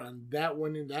surprise there on that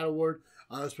winning that award.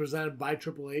 It was presented by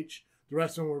Triple H. The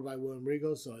rest of them were by William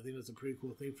Regal, so I think that's a pretty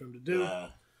cool thing for him to do.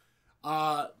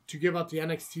 To give out the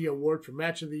NXT award for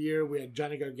Match of the Year, we had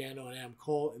Johnny Gargano and Adam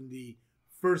Cole in the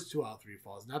first 2 out of 3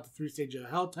 falls. Not the 3 Stage of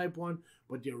Hell type one,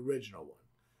 but the original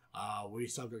one. Where you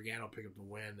saw Gargano pick up the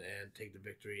win and take the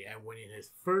victory and winning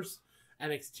his first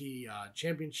NXT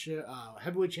championship,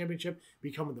 heavyweight championship,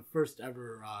 becoming the first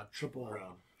ever triple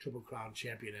crown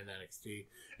champion in NXT.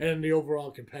 And then the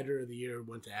overall competitor of the year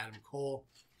went to Adam Cole.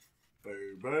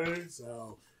 Baby.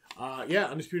 So,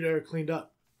 Undisputed Era cleaned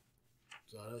up.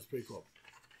 So that was pretty cool.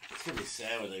 It's going to be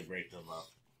sad when they break them up.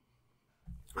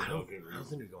 I don't think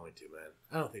they're going to, man.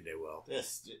 I don't think they will.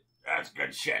 That's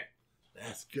good shit.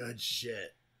 That's good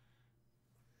shit.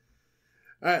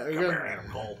 All right, Come here,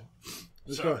 Adam Cole.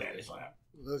 Let's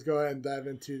go ahead and dive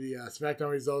into the SmackDown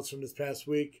results from this past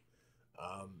week.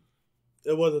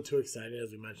 It wasn't too exciting,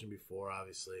 as we mentioned before,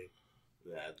 obviously.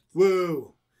 Yeah.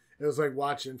 Woo! It was like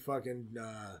watching fucking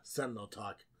Sentinel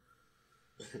talk.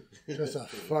 Just a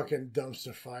fucking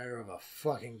dumpster fire of a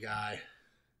fucking guy.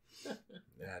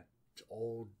 That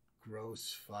old,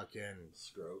 gross, fucking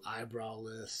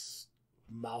eyebrowless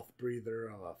mouth breather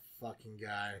of a fucking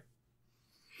guy.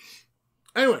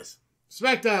 Anyways,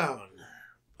 SmackDown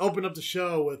opened up the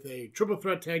show with a triple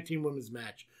threat tag team women's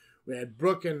match. We had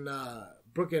Brooke and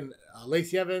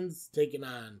Lacey Evans taking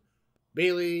on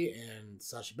Bayley and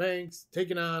Sasha Banks,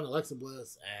 taking on Alexa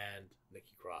Bliss and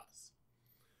Nikki Cross.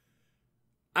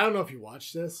 I don't know if you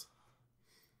watched this,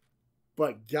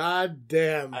 but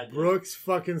goddamn, Brooke's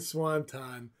fucking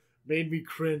swanton made me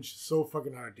cringe so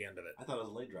fucking hard at the end of it. I thought it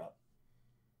was a leg drop.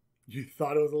 You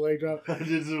thought it was a leg drop? I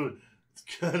did.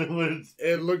 It's kind of what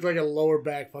it looked like a lower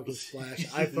back fucking splash.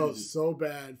 I felt so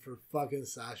bad for fucking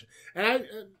Sasha. And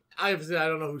I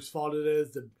don't know whose fault it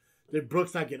is. Did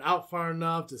Brooks not get out far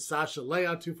enough? Did Sasha lay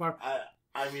out too far?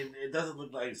 I mean, it doesn't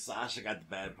look like Sasha got the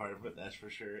bad part of it, that's for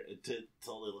sure. It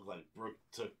totally looked like Brooke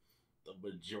took the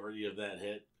majority of that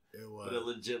hit. It was. But it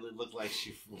legitimately looked like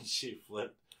when she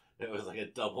flipped, it was like a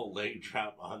double leg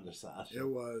drop on the Sasha. It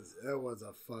was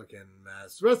a fucking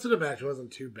mess. The rest of the match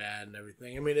wasn't too bad and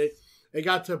everything. I mean, it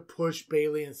got to push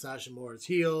Bayley and Sasha Moore's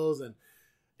heels, and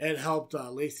it helped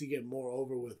Lacey get more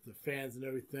over with the fans and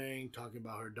everything, talking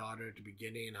about her daughter at the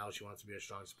beginning and how she wants to be a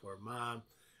strong support mom.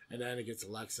 And then it gets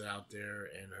Alexa out there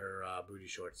in her booty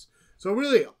shorts. So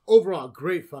really, overall,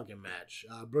 great fucking match.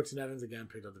 Brooks and Evans again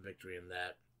picked up the victory in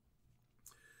that.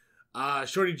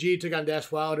 Shorty G took on Dash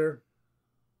Wilder.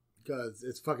 Because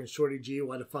it's fucking Shorty G.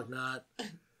 Why the fuck not?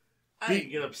 I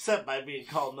ain't get upset by being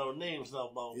called no names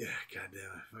no more. Yeah,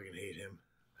 goddamn, I fucking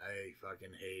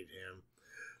hate him.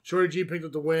 Shorty G picked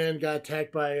up the win. Got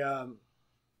attacked by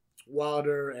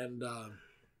Wilder and... the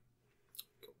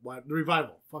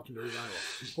Revival. Fucking the Revival.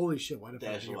 Holy shit, why the fuck?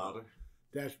 Dash Wilder?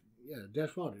 Dash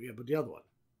Wilder, yeah, but the other one.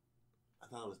 I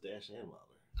thought it was Dash and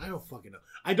Wilder. I don't fucking know.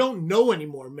 I don't know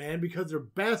anymore, man, because they're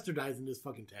bastardizing this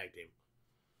fucking tag team.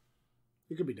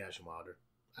 It could be Dash and Wilder.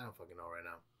 I don't fucking know right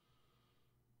now.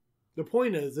 The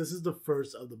point is, this is the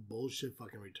first of the bullshit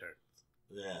fucking returns.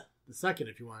 Yeah. The second,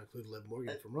 if you want to include Liv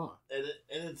Morgan from Raw. And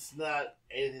it's not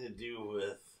anything to do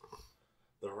with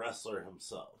the wrestler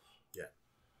himself. Yeah.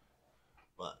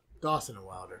 But Dawson and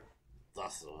Wilder.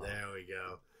 There we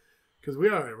go. Because we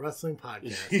are a wrestling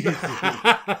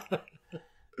podcast.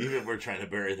 Even we're trying to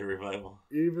bury the Revival.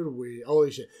 Even we.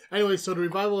 Holy shit. Anyway, so the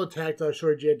Revival attacked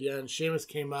Shorty G at the end. Sheamus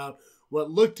came out.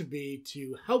 What looked to be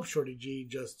to help Shorty G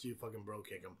just to fucking bro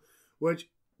kick him. Which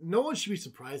no one should be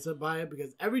surprised by it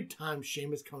because every time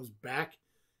Sheamus comes back,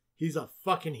 he's a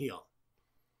fucking heel.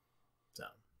 So,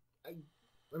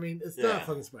 I mean, it's not a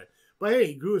fucking surprise. But hey,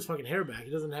 he grew his fucking hair back.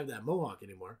 He doesn't have that mohawk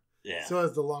anymore. Yeah. So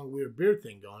has the long weird beard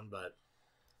thing going, but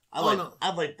I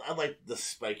like the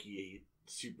spiky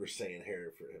Super Saiyan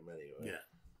hair for him anyway.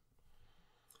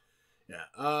 Yeah.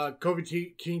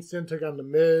 Kofi Kingston took on The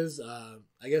Miz.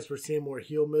 I guess we're seeing more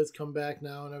heel Miz come back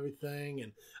now and everything,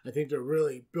 and I think they're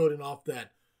really building off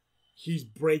that he's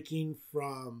breaking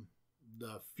from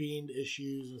the Fiend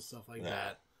issues and stuff like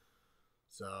that.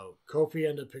 So Kofi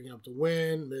ended up picking up the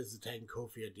win. Miz attacking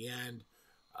Kofi at the end.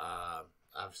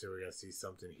 Obviously, we're gonna see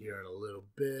something here in a little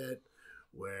bit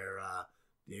where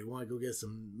you want to go get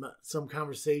some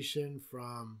conversation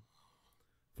from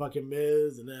fucking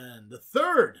Miz, and then the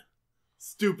third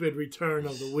stupid return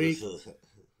of the week,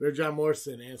 where John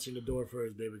Morrison answering the door for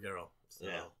his baby girl. So.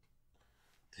 Yeah.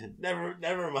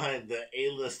 Never mind the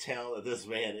A-list talent that this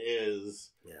man is.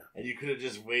 Yeah. And you could have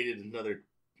just waited another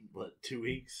 2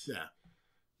 weeks. Yeah.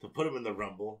 To put him in the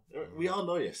Rumble. We all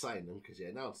know you signed him because you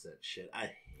announced that shit. I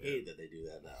hate that they do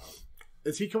that now.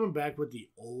 Is he coming back with the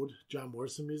old John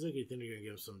Morrison music, or you think you're going to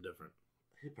give him something different?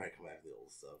 He'll probably come back with the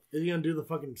old stuff. Is he going to do the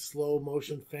fucking slow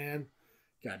motion fan?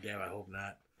 God damn, I hope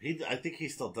not. I think he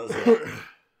still does that.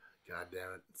 God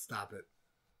damn it. Stop it.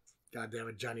 God damn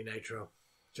it, Johnny Nitro.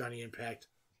 Johnny Impact.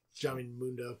 Johnny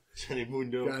Mundo. Johnny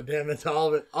Mundo. God damn it, all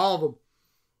of it. All of them.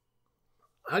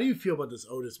 How do you feel about this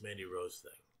Otis Mandy Rose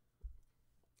thing?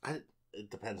 It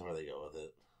depends where they go with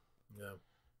it. Yeah.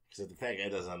 Because if the fat guy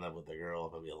doesn't end up with the girl,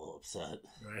 I'll be a little upset.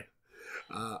 Right.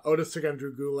 Otis took on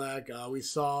Drew Gulak. We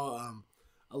saw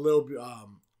a little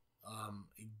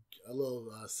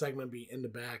segment be in the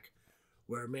back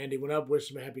where Mandy went up,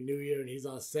 wished him a Happy New Year, and he's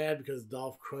all sad because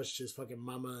Dolph crushed his fucking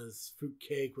mama's fruit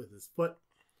cake with his foot.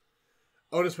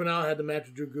 Otis went out, had the match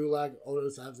with Drew Gulak.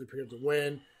 Otis obviously picked up the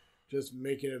win, just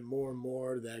making it more and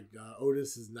more that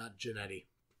Otis is not Jannetty.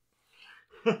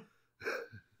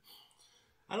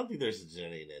 I don't think there's a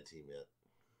Jannetty in that team yet.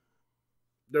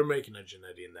 They're making a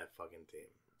Jannetty in that fucking team.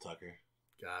 Tucker.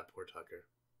 God, poor Tucker.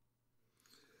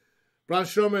 Braun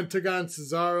Strowman took on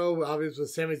Cesaro, obviously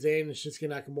with Sami Zayn and Shinsuke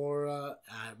Nakamura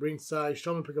at ringside.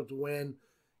 Strowman picked up the win.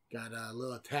 Got a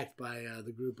little attacked by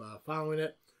the group following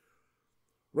it.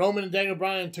 Roman and Daniel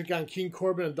Bryan took on King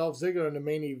Corbin and Dolph Ziggler in the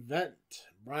main event.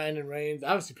 Bryan and Reigns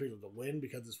obviously picked up the win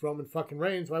because it's Roman fucking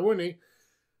Reigns. Why wouldn't he?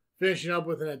 Finishing up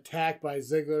with an attack by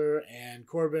Ziggler and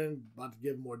Corbin, about to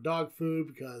give more dog food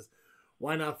because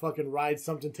why not fucking ride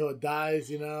something till it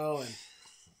dies, you know? And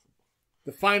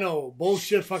the final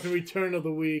bullshit fucking return of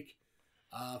the week.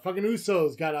 Fucking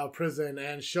Usos got out of prison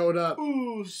and showed up.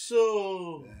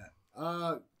 Uso!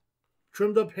 Yeah.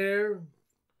 Trimmed up hair,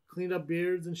 cleaned up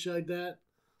beards and shit like that.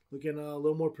 Looking a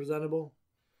little more presentable.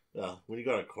 When you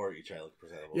go to court, you try to look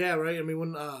presentable. Yeah, right? I mean,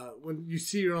 when you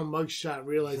see your own mugshot and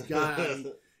realize,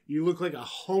 God, you look like a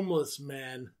homeless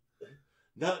man.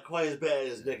 Not quite as bad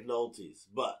as Nick Nolte's,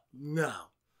 but... No.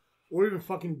 Or even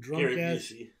fucking drunk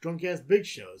ass Big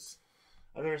Shows.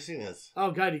 I've never seen this.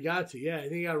 Oh, God, you got to. Yeah, I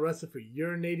think he got arrested for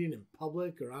urinating in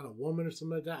public or on a woman or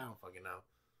something like that. I don't fucking know.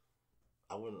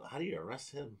 How do you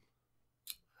arrest him?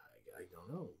 I don't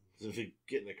know. If you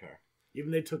get in the car.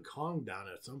 Even they took Kong down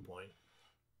at some point.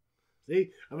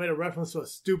 See? I made a reference to a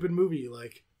stupid movie you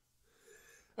like.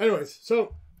 Anyways,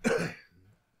 so...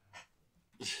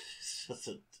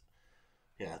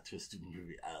 to a stupid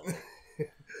movie.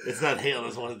 It's not hailed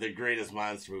as one of the greatest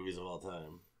monster movies of all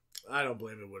time. I don't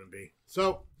blame it, wouldn't be.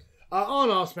 So, all in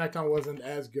all, SmackDown wasn't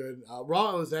as good.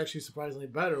 Raw was actually surprisingly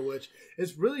better, which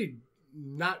is really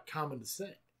not common to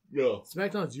say. Yeah.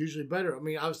 SmackDown's usually better. I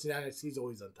mean, obviously NXT is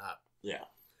always on top. Yeah.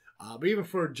 But even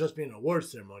for just being an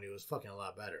awards ceremony, it was fucking a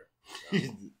lot better. So.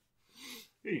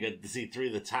 You got to see 3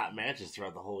 of the top matches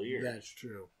throughout the whole year. That's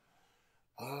true.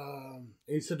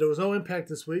 He said there was no Impact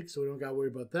this week, so we don't got to worry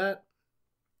about that.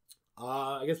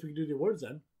 I guess we can do the awards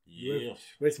then. Yeah.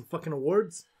 Ready some fucking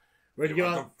awards? Ready to give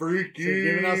out some Freakies. So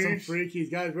giving out some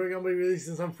Freakies. Guys, we're going to be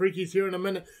releasing some Freakies here in a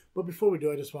minute. But before we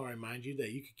do, I just want to remind you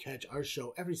that you can catch our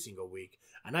show every single week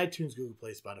on iTunes, Google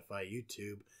Play, Spotify,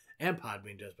 YouTube, and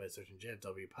Podbean just by searching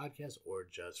JFW Podcast or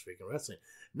Just Freakin' Wrestling.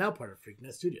 Now part of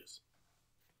Freaknet Studios.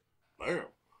 Bam.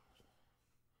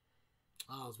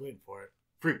 Oh, I was waiting for it.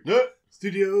 Freaknet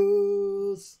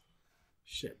Studios.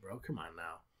 Shit, bro. Come on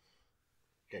now.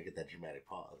 Gotta get that dramatic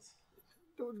pause.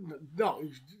 No,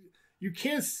 you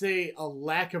can't say a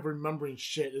lack of remembering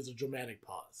shit is a dramatic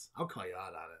pause. I'll call you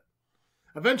out on it.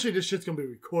 Eventually, this shit's going to be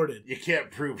recorded. You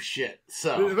can't prove shit,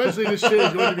 so... Eventually, this shit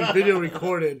is going to be video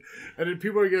recorded, and then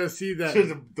people are going to see that.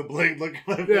 The blank look on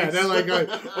my face. Yeah, they're like,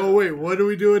 oh, wait, what are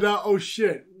we doing now? Oh,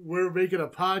 shit, we're making a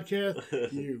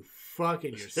podcast? You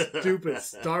fucking your stupid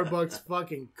Starbucks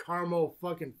fucking caramel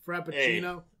fucking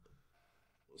frappuccino.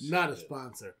 Hey. Not a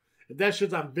sponsor. If that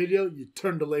shit's on video, you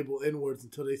turn the label inwards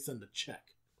until they send a check.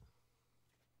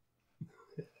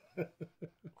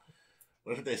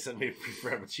 What if they send me a free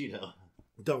frappuccino?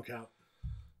 Don't count.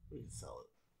 We can sell it.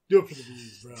 Do it for the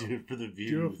views, bro. Do it for the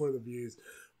views. Do it for the views.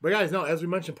 But guys, no, as we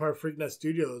mentioned, part of Freaknet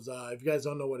Studios, if you guys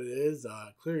don't know what it is,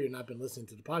 clearly you've not been listening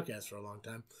to the podcast for a long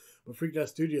time. But Freaknet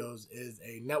Studios is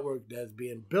a network that's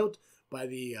being built by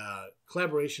the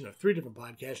collaboration of 3 different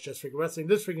podcasts, Just Freaking Wrestling,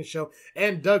 This Freaking Show,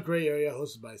 and The Gray Area,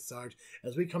 hosted by Sarge.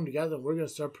 As we come together, and we're going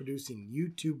to start producing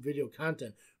YouTube video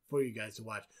content for you guys to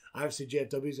watch. Obviously,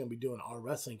 JFW is going to be doing our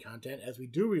wrestling content as we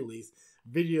do release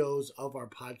videos of our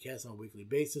podcast on a weekly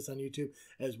basis on YouTube,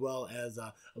 as well as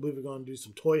I believe we're going to do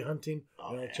some toy hunting.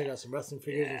 We're going to check out some wrestling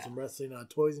figures and some wrestling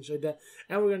toys and shit like that.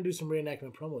 And we're going to do some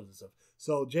reenactment promos and stuff.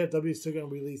 So JFW is still going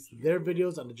to release their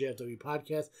videos on the JFW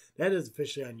podcast. That is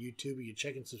officially on YouTube. You can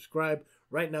check and subscribe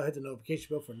right now. Hit the notification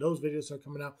bell for when those videos are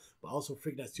coming out. But also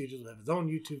Freaknet Studios will have his own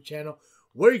YouTube channel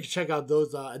where you can check out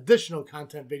those additional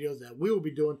content videos that we will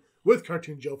be doing with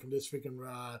Cartoon Joe from This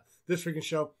Freaking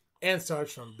Show and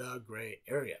Sarge from The Gray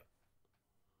Area.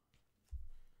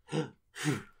 Yeah,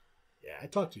 I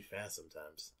talk too fast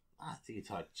sometimes. I think you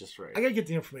talk just right. I gotta get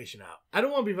the information out. I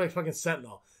don't want to be like fucking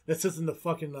Sentinel that sits in the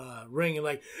fucking ring and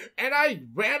like, and I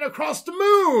ran across the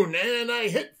moon and I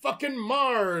hit fucking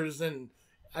Mars and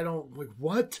I don't, like,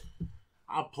 what?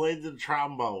 I played the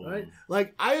trombone. Right?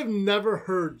 Like, I have never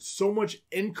heard so much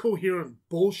incoherent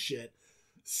bullshit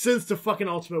since the fucking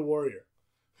Ultimate Warrior.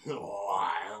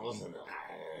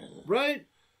 Right?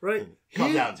 Right?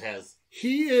 Calm down, Taz.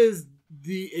 He is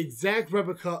the exact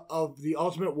replica of the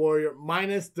Ultimate Warrior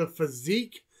minus the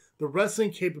physique, the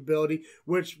wrestling capability,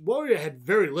 which Warrior had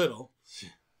very little.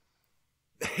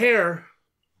 Hair.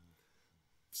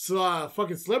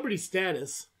 Fucking celebrity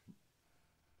status.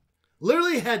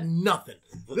 Literally had nothing.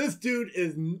 This dude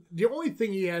is... The only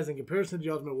thing he has in comparison to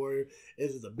the Ultimate Warrior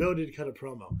is his ability to cut a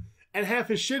promo. And half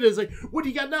his shit is like, what do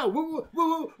you got now?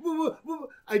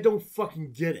 I don't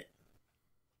fucking get it.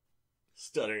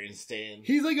 Stuttering Stan.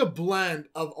 He's like a blend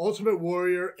of Ultimate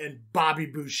Warrior and Bobby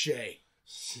Boucher.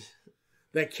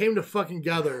 That came to fucking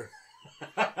together.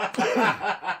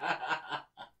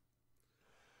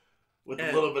 With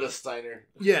a little bit of Steiner.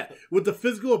 Yeah, with the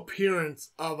physical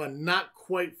appearance of a not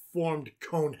quite formed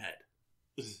Conehead.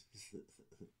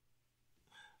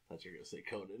 Thought you were going to say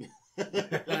Conan.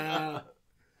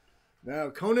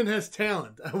 No, Conan has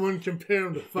talent. I wouldn't compare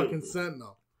him to fucking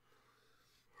Sentinel.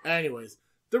 Anyways,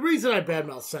 the reason I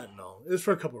badmouth Sentinel is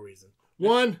for a couple reasons.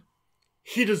 One,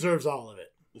 he deserves all of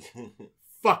it.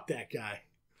 Fuck that guy.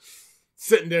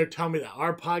 Sitting there telling me that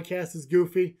our podcast is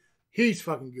goofy. He's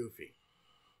fucking goofy.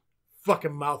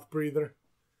 Fucking mouth breather.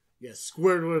 Yeah,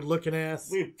 Squidward looking ass.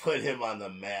 We put him on the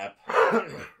map.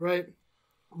 Right?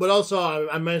 But also,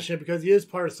 I mentioned it because he is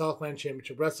part of Southland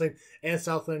Championship Wrestling, and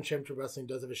Southland Championship Wrestling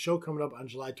does have a show coming up on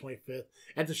July 25th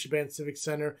at the Shaban Civic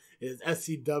Center. It is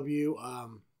SCW,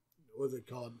 what's it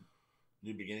called?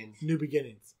 New Beginnings. New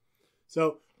Beginnings.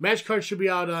 So, match card should be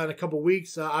out in a couple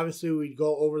weeks. Obviously, we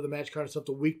go over the match card and stuff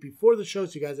the week before the show,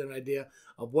 so you guys have an idea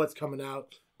of what's coming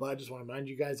out. But I just want to remind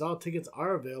you guys, all tickets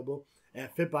are available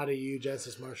at Fit Body U,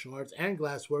 Genesis Martial Arts, and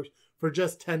Glassworks for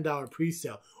just $10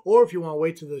 pre-sale. Or if you want to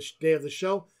wait till the day of the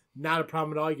show, not a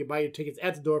problem at all. You can buy your tickets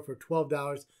at the door for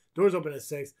 $12. Doors open at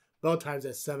 6, bell times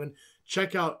at 7.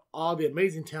 Check out all the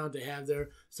amazing talent they have there,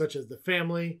 such as The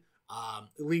Family,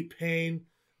 Elite Pain,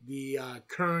 the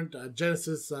current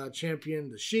Genesis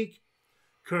champion, The Sheik,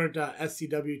 current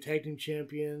SCW Tag Team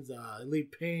Champions,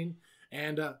 Elite Pain,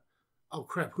 and, oh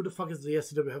crap, who the fuck is the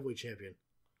SCW Heavyweight Champion?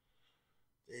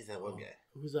 He's that one guy.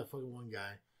 Who's that fucking one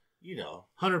guy? You know.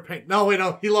 Hunter Payne. No, wait,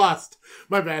 no, he lost.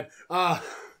 My bad. Yeah,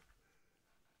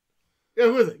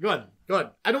 who is it? Go ahead.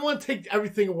 I don't want to take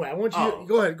everything away. I want you to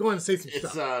go ahead and say some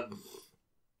stuff. It's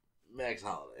Max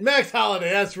Holiday. Max Holiday,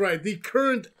 that's right. The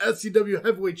current SCW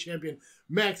Heavyweight Champion,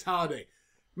 Max Holiday.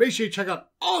 Make sure you check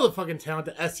out all the fucking talent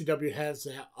that SCW has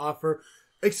to offer,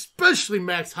 especially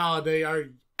Max Holiday, our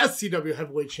SCW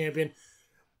Heavyweight Champion,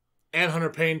 and Hunter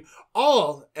Payne,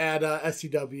 all at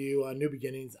SCW New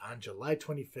Beginnings on July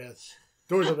 25th.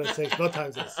 Doors open at 6, both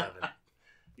times at 7.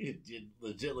 You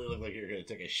legitimately look like you're going to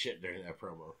take a shit during that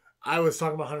promo. I was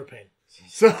talking about Hunter Payne.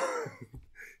 So,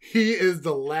 he is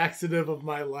the laxative of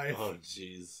my life. Oh,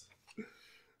 jeez.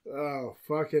 Oh,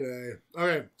 fucking A.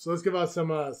 Okay, so let's give out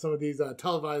some of these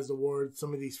televised awards,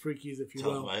 some of these freakies, if you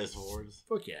will. Televised awards?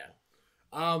 Fuck yeah.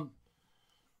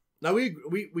 Now we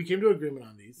came to agreement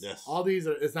on these. Yes. All these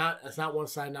are it's not one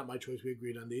side, not my choice. We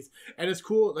agreed on these, and it's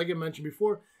cool. Like I mentioned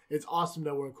before, it's awesome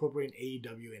that we're incorporating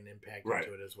AEW and Impact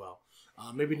into it as well.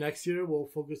 Maybe next year we'll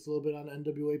focus a little bit on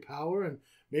NWA Power and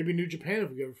maybe New Japan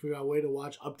if we ever figure out a way to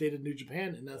watch updated New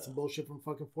Japan and not some bullshit from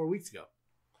fucking 4 weeks ago.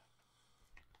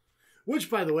 Which,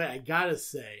 by the way, I gotta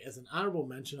say, as an honorable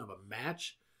mention of a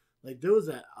match, like there was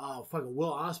that fucking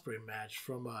Will Ospreay match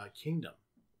from Kingdom.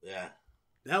 Yeah.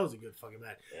 That was a good fucking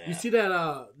match. Yeah. You see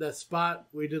that spot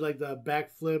where he did like the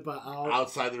backflip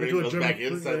outside the ring, goes back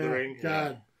inside the ring.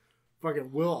 God,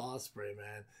 fucking Will Ospreay,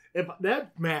 man. If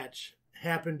that match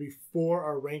happened before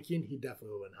our ranking, he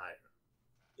definitely would have been higher.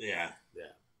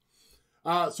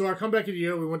 Yeah. So our comeback of the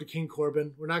year, we went to King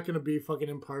Corbin. We're not going to be fucking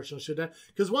impartial and shit that.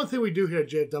 Because one thing we do here at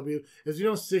JFW is we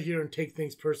don't sit here and take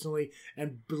things personally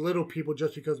and belittle people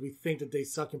just because we think that they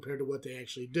suck compared to what they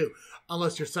actually do.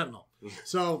 Unless you're Sentinel.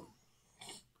 So,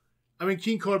 I mean,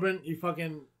 King Corbin, he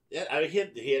fucking... Yeah, I mean,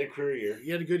 he had a career year. He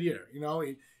had a good year. You know,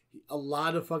 a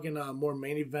lot of fucking more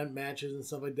main event matches and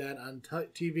stuff like that on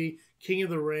TV. King of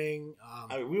the Ring.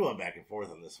 I mean, we went back and forth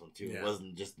on this one, too. Yeah. It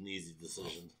wasn't just an easy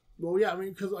decision. Well, yeah, I mean,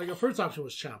 because like our first option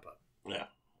was Ciampa. Yeah.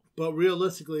 But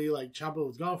realistically, like Ciampa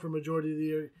was gone for a majority of the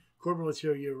year. Corbin was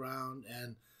here year round.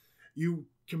 And you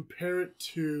compare it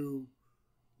to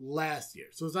last year.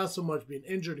 So it's not so much being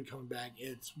injured and coming back.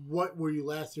 It's what were you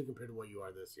last year compared to what you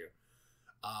are this year.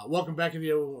 Welcome back in the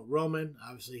year with Roman.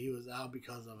 Obviously, he was out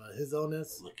because of his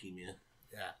illness. Leukemia.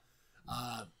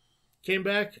 Yeah. Came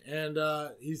back, and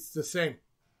he's the same.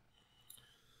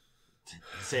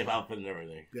 Same outfit and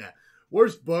everything. Yeah.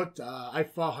 Worst booked. I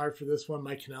fought hard for this one,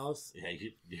 Mike Kanellis. Yeah,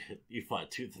 you fought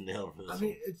tooth and nail for this one. I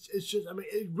mean, it's just,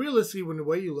 realistically, when the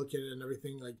way you look at it and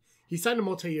everything, like, he signed a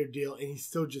multi-year deal, and he's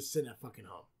still just sitting at fucking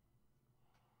home.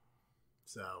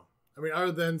 So, I mean,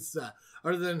 other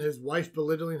than his wife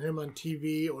belittling him on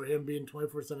TV or him being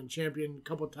 24/7 champion a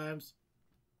couple of times,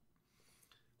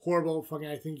 horrible. Fucking,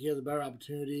 I think he has a better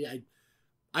opportunity.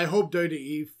 I hope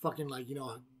WWE fucking, like, you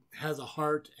know, has a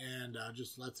heart and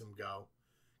just lets him go.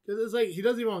 Because it's like, he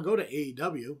doesn't even want to go to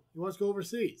AEW. He wants to go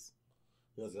overseas.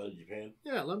 He wants to go to Japan?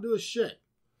 Yeah, let him do his shit.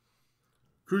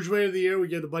 Cruiserweight of the year, we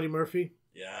give to Buddy Murphy.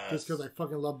 Yeah. Just because I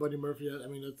fucking love Buddy Murphy. I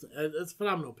mean, it's a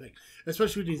phenomenal pick.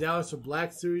 Especially with these Aleister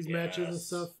Black Series matches and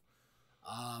stuff.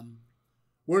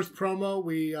 Worst promo,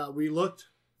 we looked,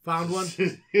 found one.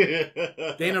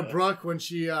 Dana Brooke when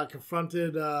she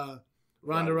confronted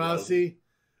Ronda Rousey,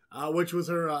 which was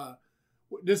her...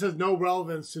 this has no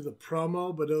relevance to the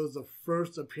promo, but it was the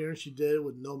first appearance she did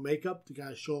with no makeup to kind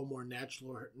of show a more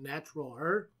natural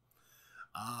her.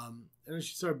 And then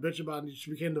she started bitching about it.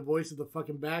 She became the voice of the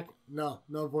fucking back. No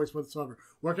voice whatsoever.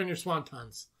 Work on your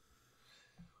swantons.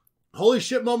 Holy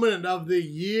shit moment of the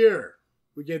year.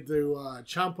 We get to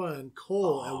Ciampa and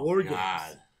Cole at War Games.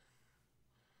 God.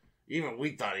 Even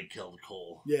we thought he killed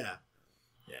Cole. Yeah.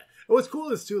 And what's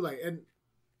cool is too, like, and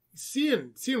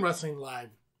seeing wrestling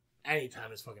live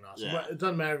anytime is fucking awesome. Yeah. It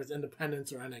doesn't matter if it's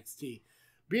Independence or NXT.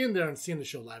 Being there and seeing the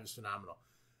show live is phenomenal.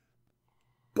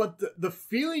 But the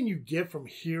feeling you get from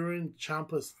hearing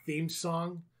Ciampa's theme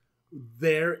song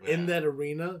there in that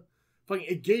arena, fucking,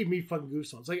 it gave me fucking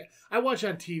goosebumps. Like, I watch it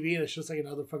on TV and it's just like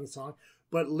another fucking song.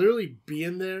 But literally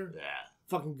being there,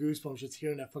 fucking goosebumps just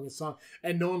hearing that fucking song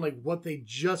and knowing like what they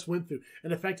just went through.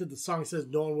 And the fact that the song says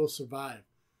no one will survive.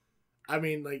 I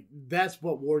mean, like, that's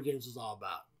what War Games was all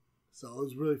about. So it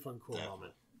was a really fun, cool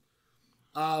moment.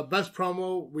 Best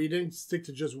promo, we didn't stick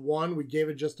to just one. We gave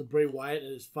it just to Bray Wyatt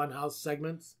and his Funhouse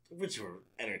segments. Which were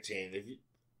entertaining.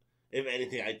 If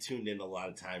anything, I tuned in a lot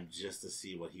of time just to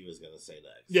see what he was going to say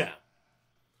next. Yeah.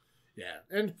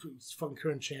 And he's fucking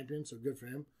current champion, so good for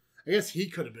him. I guess he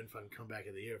could have been fucking comeback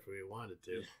of the year if we wanted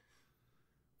to.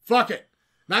 Fuck it.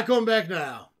 Not going back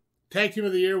now. Tag team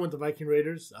of the year went the Viking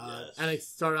Raiders.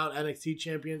 Started out NXT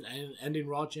champions and ending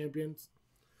Raw champions.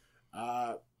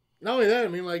 Not only that, I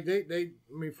mean, like, they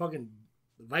fucking,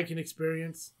 the Viking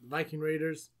experience, the Viking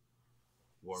Raiders.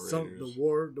 The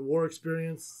war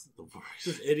experience.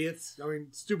 Just idiots. I mean,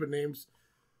 stupid names.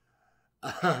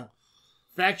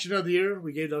 Faction of the year,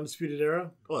 we gave the Undisputed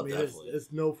Era. Well, I mean, definitely.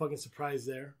 it's no fucking surprise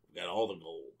there. We got all the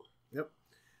gold.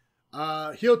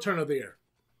 Yep. Heel turn of the year.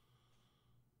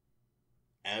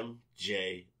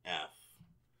 MJF.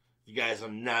 You guys are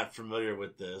not familiar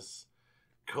with this.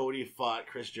 Cody fought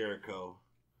Chris Jericho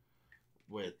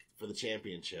for the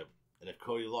championship. And if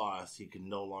Cody lost, he could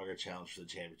no longer challenge for the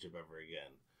championship ever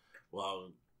again.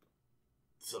 Well,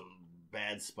 some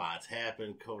bad spots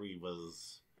happened. Cody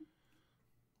was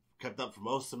kept up for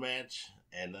most of the match,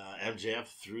 and MJF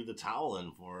threw the towel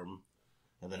in for him.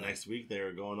 And the next week they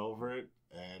were going over it,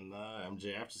 and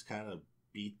MJF just kind of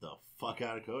beat the fuck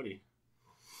out of Cody.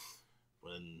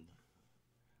 When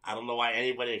I don't know why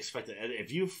anybody expected.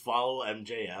 If you follow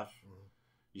MJF,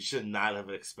 you should not have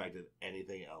expected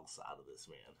anything else out of this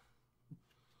man.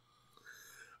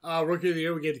 Rookie of the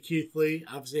Year, we get to Keith Lee.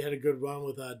 Obviously had a good run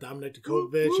with Dominic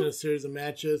Dijakovic in a series of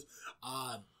matches.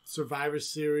 Survivor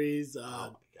Series,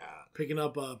 picking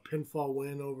up a pinfall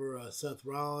win over Seth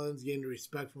Rollins, getting the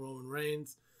respect from Roman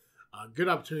Reigns. Good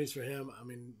opportunities for him. I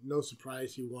mean, no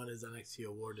surprise he won his NXT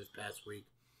award this past week.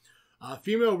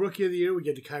 Female Rookie of the Year, we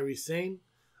get to Kairi Sane.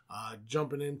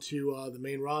 Jumping into the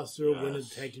main roster, winning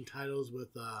tag team titles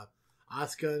with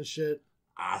Asuka and shit.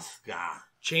 Asuka.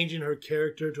 Changing her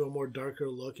character to a more darker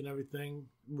look and everything.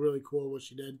 Really cool what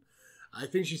she did. I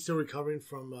think she's still recovering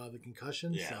from the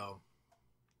concussion. Yeah. So,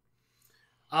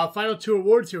 final 2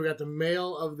 awards here. We got the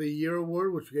Male of the Year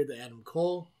award, which we gave to Adam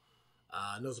Cole.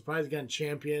 No surprise, again,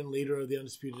 champion, leader of the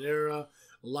Undisputed Era.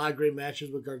 A lot of great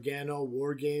matches with Gargano,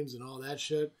 War Games, and all that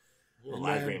shit. A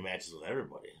lot of great matches with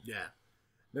everybody. Yeah.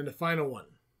 Then the final one.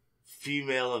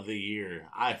 Female of the Year.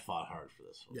 I fought hard for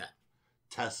this one. Yeah.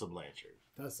 Tessa Blanchard.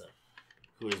 Tessa.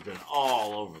 Who has been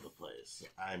all over the place.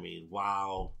 I mean,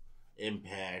 WoW,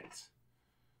 Impact,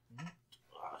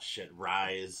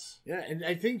 Rise. Yeah, and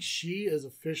I think she is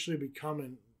officially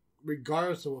becoming,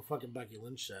 regardless of what fucking Becky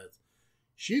Lynch says,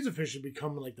 she's officially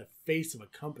becoming like the face of a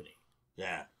company.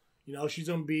 Yeah. You know, she's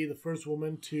going to be the first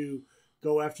woman to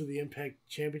go after the Impact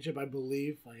Championship, I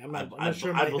believe. Like, I'm not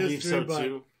sure my I believe history, so but,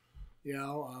 too. You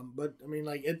know, but I mean,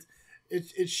 like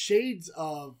it's shades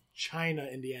of China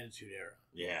in the Attitude Era.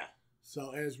 Yeah.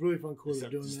 So, and it's really fun, cool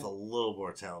Except doing just that. a little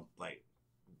more talent, way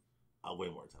more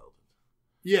talented.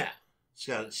 Yeah.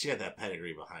 She got that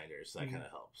pedigree behind her, so that kind of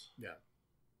helps. Yeah.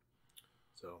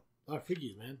 So, our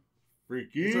Freakies, man.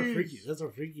 Freakies. That's our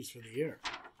Freakies for the year.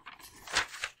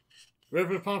 Ready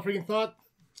for the final freaking thought?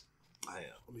 I am.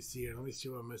 Let me see here. Let me see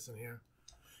what I'm missing here.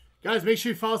 Guys, make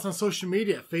sure you follow us on social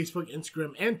media, Facebook,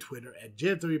 Instagram, and Twitter at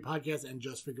JFW Podcast and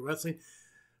Just Freaking Wrestling.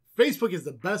 Facebook is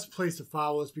the best place to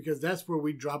follow us because that's where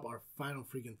we drop our final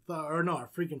freaking our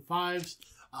freaking fives,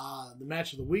 the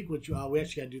match of the week, which we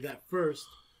actually got to do that first.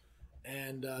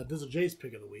 And this is Jay's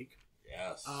pick of the week.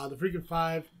 Yes. The freaking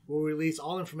five will release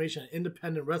all information on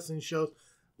independent wrestling shows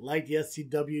like the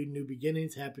SCW New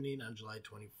Beginnings happening on July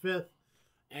 25th.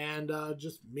 And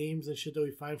just memes and shit that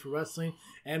we find for wrestling.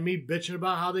 And me bitching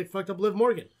about how they fucked up Liv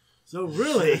Morgan. So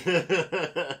really,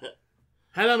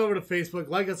 head on over to Facebook.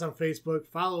 Like us on Facebook.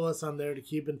 Follow us on there to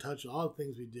keep in touch with all the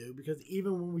things we do. Because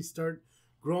even when we start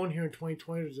growing here in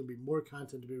 2020, there's going to be more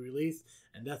content to be released.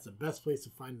 And that's the best place to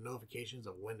find the notifications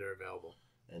of when they're available.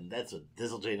 And that's what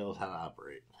Dizzle J knows how to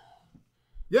operate.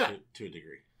 Yeah. To a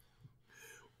degree.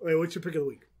 Wait, what's your pick of the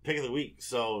week? Pick of the week.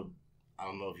 So, I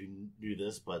don't know if you knew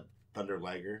this, but Thunder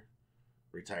Liger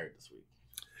retired this week.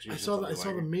 I saw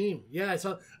the meme. Yeah,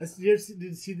 did you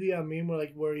see the meme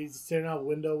where he's staring out a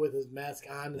window with his mask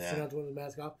on and sitting out the window with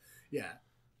his mask off? Yeah.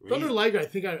 Thunder Liger, I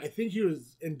think he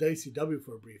was in WCW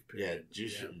for a brief period.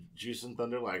 Yeah, Juice and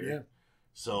Thunder Liger. Yeah.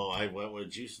 So I went with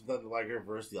Juice and Thunder Liger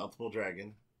versus the Ultimate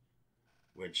Dragon,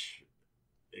 which,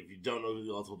 if you don't know who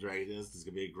the Ultimate Dragon is, this is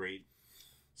going to be a great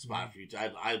spot for you.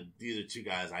 These are two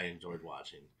guys I enjoyed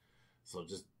watching. So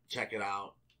just check it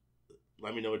out.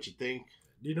 Let me know what you think.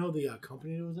 Do you know the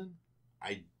company it was in?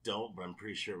 I don't, but I'm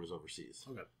pretty sure it was overseas.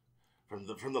 Okay. From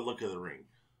the look of the ring.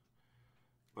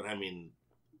 But I mean,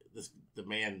 the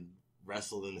man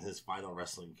wrestled in his final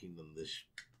Wrestling Kingdom this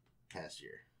past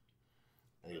year,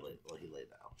 and he laid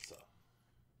out. So.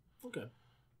 Okay.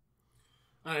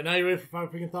 All right, now you ready for final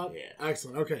freaking thought? Yeah.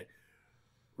 Excellent. Okay.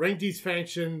 Rank these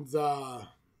factions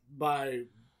by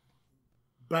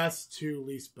best to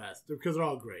least best because they're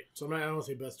all great. So I don't want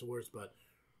to say best to worst, but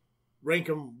rank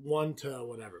them 1 to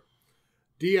whatever.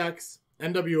 DX,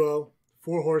 NWO,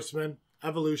 Four Horsemen,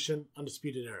 Evolution,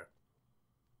 Undisputed Era.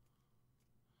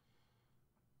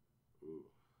 Ooh.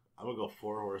 I'm gonna go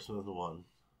Four Horsemen as the 1.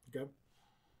 Okay.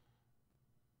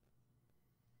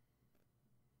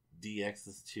 DX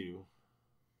is 2.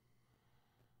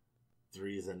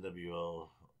 3 is NWO,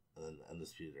 and then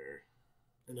Undisputed Era.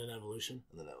 And then Evolution.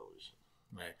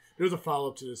 Right. There's a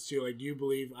follow-up to this, too. Like, do you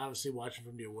believe, obviously watching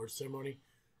from the awards ceremony,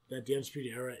 that the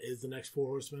Undisputed Era is the next Four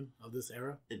Horsemen of this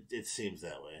era? It seems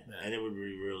that way. Yeah. And it would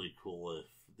be really cool if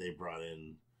they brought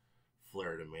in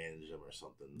Flair to manage them or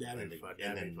something. And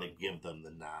then they give them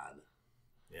the nod.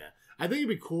 Yeah. I think it'd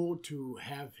be cool to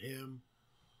have him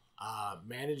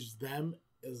manage them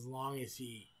as long as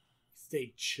he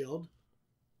stayed chilled.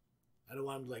 I don't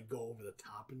want him to, like, go over the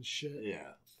top and shit.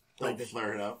 Yeah. Don't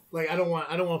flare it up. Like, I don't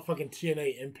want fucking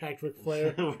TNA Impact Ric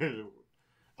Flair.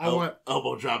 I want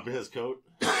elbow drop in his coat.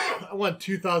 I want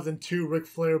 2002 Ric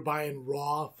Flair buying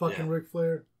Raw. Fucking Ric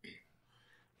Flair.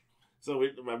 So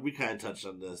we kind of touched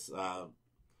on this.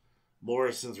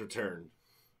 Morrison's return.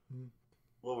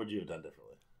 What would you have done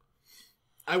differently?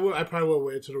 I probably would have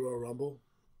waited to the Royal Rumble.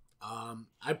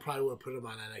 I probably would have put him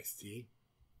on NXT.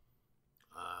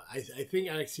 I think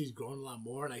NXT's growing a lot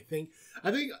more, and I think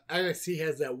NXT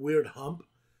has that weird hump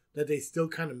that they still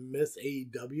kind of miss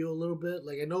AEW a little bit.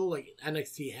 Like I know, like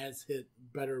NXT has hit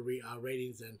better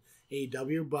ratings than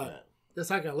AEW, but that's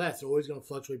not gonna last. They're always gonna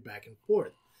fluctuate back and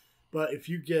forth. But if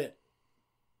you get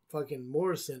fucking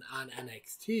Morrison on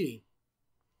NXT,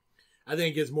 I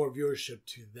think it gives more viewership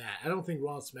to that. I don't think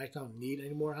Raw and SmackDown need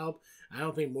any more help. I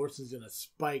don't think Morrison's gonna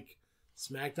spike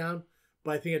SmackDown,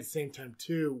 but I think at the same time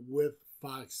too, with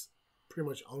Fox pretty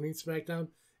much owning SmackDown,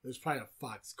 it was probably a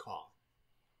Fox call.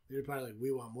 They're probably like,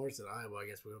 we want Morrison. All right, well, I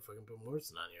guess we're going to fucking put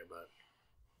Morrison on here. But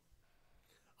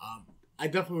I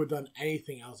definitely would have done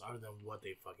anything else other than what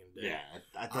they fucking did. Yeah,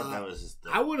 I thought that was just...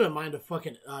 I wouldn't mind a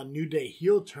fucking New Day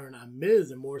heel turn on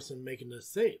Miz and Morrison making this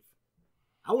safe.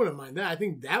 I wouldn't mind that. I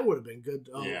think that would have been good.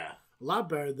 A lot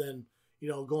better than,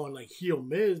 going like heel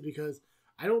Miz, because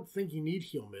I don't think you need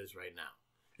heel Miz right now.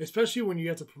 Especially when you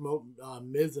have to promote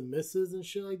Miz and Mrs. and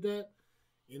shit like that.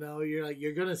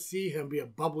 You're gonna see him be a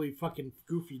bubbly fucking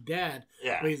goofy dad,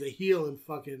 but he's a heel in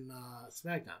fucking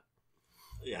SmackDown.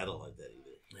 Yeah, I don't like that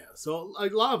either. Yeah, so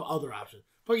like a lot of other options.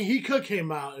 Fucking he could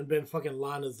came out and been fucking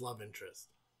Lana's love interest.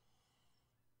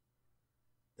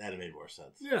 That'd have made more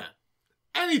sense. Yeah,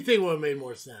 anything would have made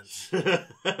more sense.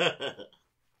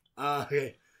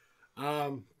 Okay.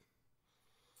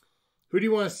 Who do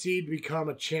you want to see become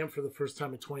a champ for the first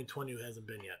time in 2020 who hasn't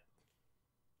been yet?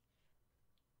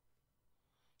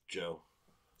 Joe.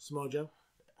 Samoa Joe?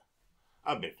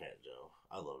 I'm a big fan of Joe.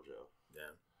 I love Joe.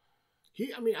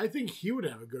 Yeah. I think he would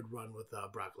have a good run with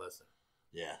Brock Lesnar.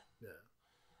 Yeah. Yeah.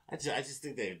 I just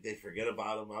think they forget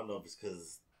about him. I don't know if it's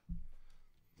because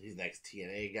he's the next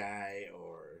TNA guy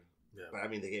or... Yeah. But,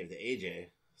 they gave it to AJ,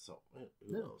 so who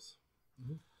knows?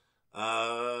 Mm-hmm.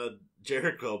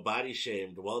 Jericho body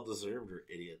shamed, well deserved, or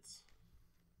idiots.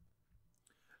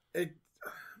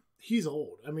 He's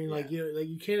old.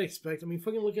 You can't expect.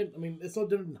 Fucking look at. It's no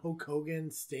different than Hulk Hogan,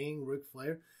 Sting, Ric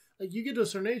Flair. Like, you get to a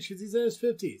certain age because he's in his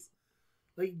 50s.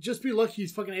 Like, just be lucky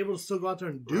he's fucking able to still go out there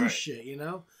and do shit.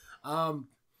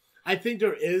 I think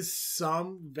there is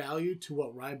some value to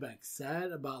what Ryback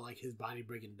said about like his body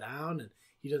breaking down, and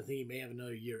he doesn't think he may have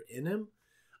another year in him.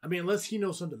 Unless he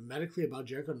knows something medically about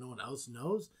Jericho no one else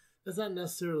knows, that's not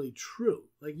necessarily true.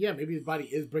 Like, yeah, maybe his body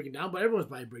is breaking down, but everyone's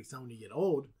body breaks down when you get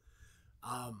old.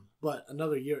 But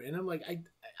another year in him, like,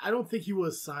 I don't think he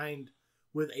was signed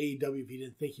with AEW if he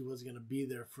didn't think he was going to be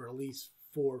there for at least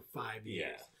 4 or 5 years.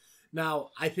 Yeah. Now,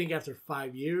 I think after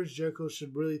 5 years, Jericho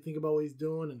should really think about what he's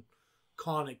doing and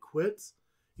calling it quits.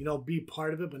 Be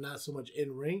part of it, but not so much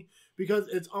in ring, because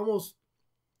it's almost...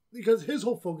 Because his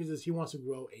whole focus is he wants to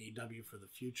grow AEW for the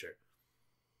future.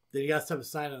 Then you got to step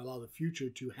aside and allow the future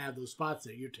to have those spots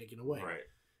that you're taking away. Right.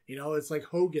 It's like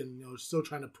Hogan, still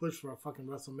trying to push for a fucking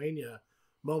WrestleMania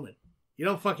moment. You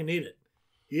don't fucking need it.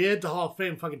 You hit the Hall of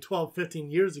Fame fucking 12,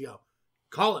 15 years ago.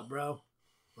 Call it, bro.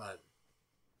 But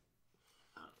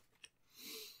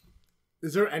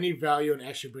is there any value in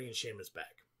actually bringing Sheamus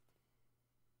back?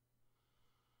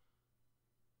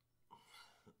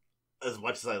 As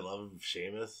much as I love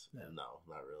Sheamus, no,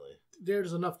 not really.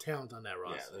 There's enough talent on that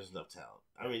roster. Yeah, there's enough talent.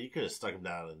 You could have stuck him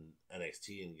down in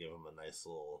NXT and give him a nice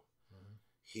little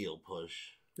heel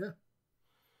push. Yeah.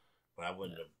 But I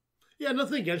wouldn't have. Yeah,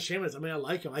 nothing against Sheamus. I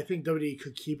like him. I think WWE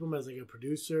could keep him as like a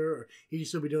producer, or he could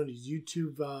still be doing these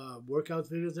YouTube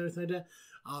workouts videos and everything like that.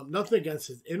 Nothing against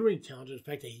his in-ring talent, the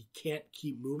fact that he can't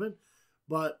keep moving,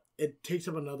 but it takes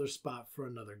up another spot for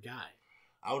another guy.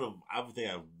 I would have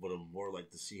more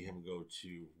liked to see him go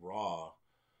to Raw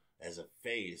as a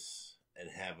face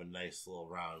and have a nice little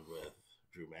round with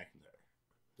Drew McIntyre.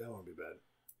 That wouldn't be bad.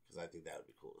 Because I think that would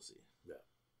be cool to see.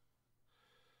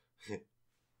 Yeah.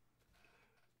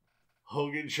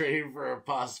 Hogan training for a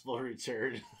possible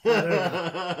return. That's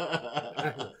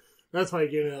why you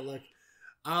gave me that look.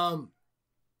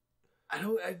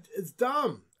 It's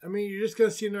dumb. You're just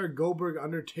gonna see another Goldberg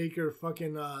Undertaker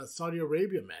fucking Saudi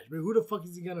Arabia match. Who the fuck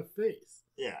is he gonna face?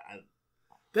 Yeah,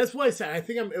 that's why I said. I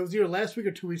think it was either last week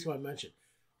or 2 weeks ago. I mentioned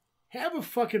have a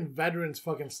fucking veterans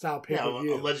fucking style pay per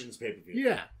view. A Legends pay per view.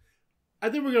 Yeah, I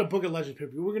think we're gonna book a Legends pay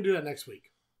per view. We're gonna do that next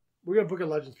week. We're gonna book a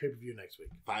Legends pay per view next week.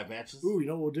 5 matches. Ooh, you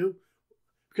know what we'll do?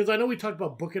 Because I know we talked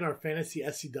about booking our fantasy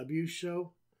SCW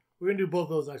show. We're gonna do both of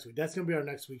those next week. That's gonna be our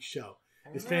next week's show.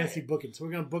 It's fantasy booking. So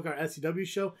we're going to book our SCW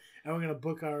show, and we're going to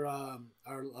book our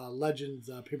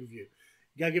Legends pay-per-view.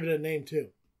 You got to give it a name, too.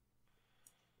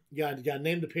 You got to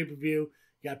name the pay-per-view,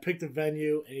 you got to pick the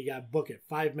venue, and you got to book it.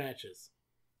 5 matches.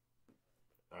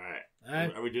 All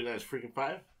right. Are we doing that as freaking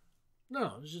 5?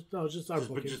 No, it's just our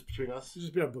booking. Just between us? It's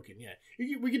just be our booking, yeah.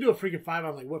 We could do a freaking 5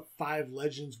 on, like, what 5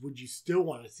 legends would you still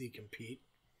want to see compete?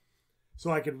 So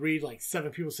I could read, like,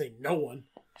 7 people say no one.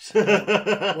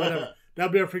 Whatever.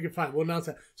 That'll be our freaking 5. We'll announce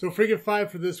that. So freaking 5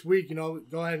 for this week, go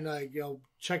ahead and,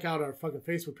 check out our fucking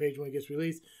Facebook page when it gets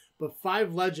released. But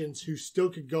 5 legends who still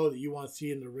could go that you want to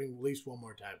see in the ring at least one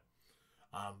more time.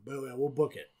 But yeah, we'll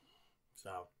book it.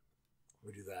 So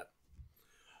we'll do that.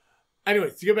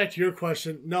 Anyways, to get back to your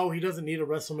question, no, he doesn't need a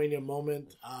WrestleMania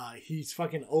moment. He's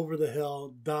fucking over the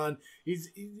hill, done. He's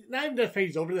not even that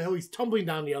he's over the hill. He's tumbling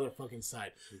down the other fucking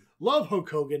side. Love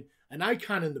Hulk Hogan, an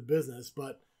icon in the business,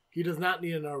 but he does not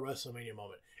need another WrestleMania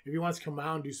moment. If he wants to come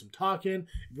out and do some talking,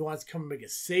 if he wants to come and make a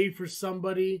save for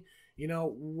somebody,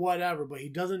 whatever. But he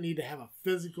doesn't need to have a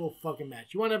physical fucking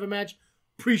match. You want to have a match?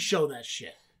 Pre-show that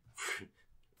shit.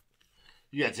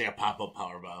 You got to take a pop-up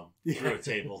powerbomb through a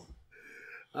table.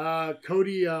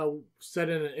 Cody said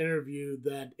in an interview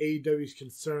that AEW's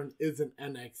concern isn't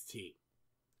NXT.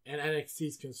 And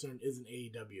NXT's concern isn't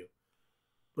AEW.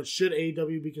 But should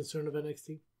AEW be concerned of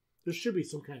NXT? There should be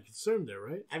some kind of concern there,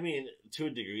 right? I mean, to a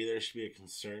degree, there should be a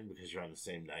concern because you're on the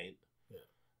same night.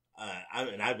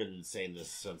 Yeah. I've been saying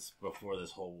this since before this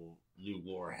whole new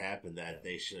war happened that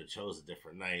they should have chose a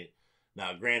different night.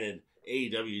 Now, granted,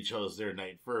 AEW chose their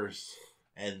night first,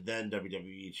 and then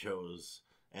WWE chose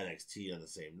NXT on the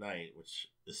same night, which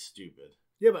is stupid.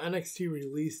 Yeah, but NXT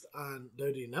released on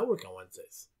WWE Network on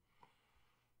Wednesdays.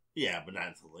 Yeah, but not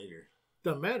until later.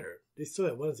 Doesn't matter. They still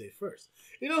have Wednesday first.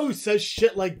 You know who says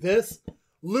shit like this?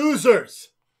 Losers.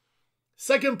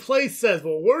 Second place says,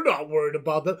 well, we're not worried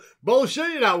about them.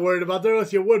 Bullshit, you're not worried about them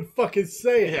unless you wouldn't fucking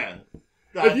say it.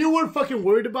 Yeah. If you weren't fucking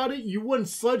worried about it, you wouldn't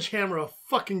sledgehammer a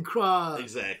fucking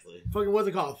Exactly. Fucking, what's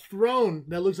it called? A throne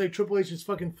that looks like Triple H's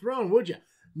fucking throne, would you?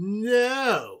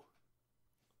 No.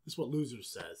 That's what Loser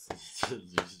says.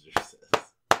 Loser says.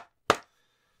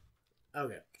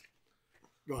 Okay.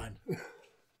 Go ahead.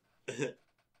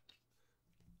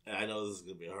 I know this is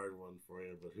going to be a hard one for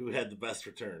you, but who had the best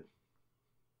return?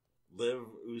 Liv,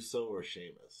 Uso, or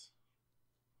Sheamus?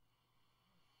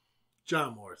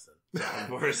 John Morrison. John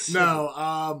Morrison. No,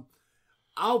 out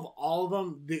of all of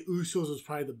them, the Usos was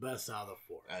probably the best out of the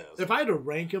 4. If I had to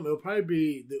rank them, it would probably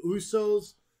be the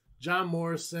Usos, John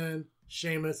Morrison,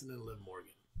 Sheamus, and then Liv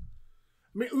Morgan.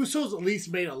 I mean, Usos at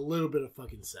least made a little bit of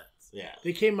fucking sense. Yeah.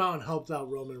 They came out and helped out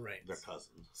Roman Reigns. Their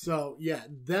cousins. So, yeah,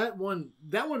 that one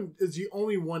is the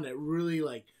only one that really,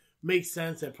 makes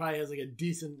sense, that probably has, a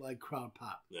decent, crowd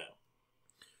pop. Yeah.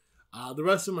 The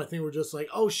rest of them, I think, were just like,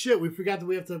 oh, shit, we forgot that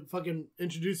we have to fucking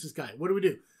introduce this guy. What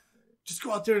do? Just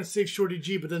go out there and say Shorty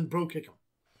G, but then bro kick him.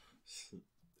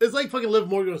 It's like fucking Liv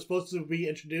Morgan was supposed to be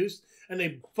introduced, and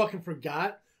they fucking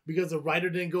forgot because the writer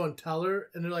didn't go and tell her,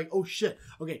 and they're like, oh, shit,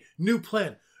 okay, new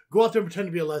plan. Go out there and pretend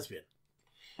to be a lesbian.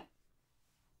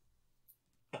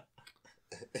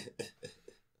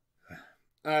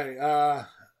 All right,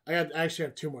 I actually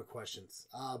have 2 more questions.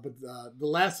 But the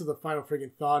last of the final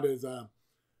freaking thought is,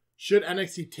 should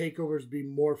NXT takeovers be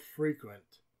more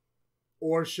frequent,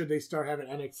 or should they start having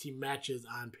NXT matches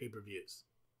on pay-per-views?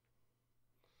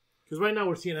 Because right now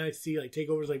we're seeing NXT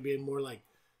takeovers being more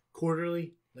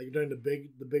quarterly, during the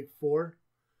big 4.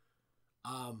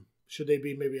 Should they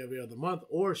be maybe every other month,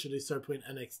 or should they start putting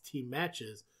NXT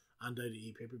matches on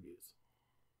WWE pay-per-views?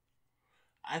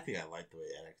 I think I like the way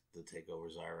the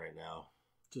takeovers are right now.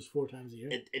 Just 4 times a year?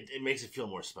 It makes it feel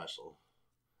more special.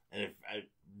 And if I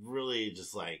really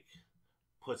just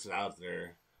puts it out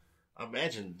there,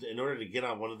 imagine in order to get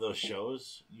on one of those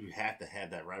shows, you have to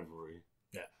have that rivalry.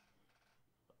 Yeah.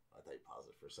 I thought you paused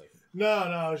it for a second. No,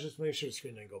 I was just making sure the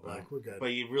screen didn't go black. We're good.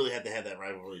 But you really have to have that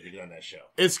rivalry to get on that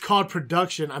show. It's called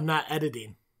production. I'm not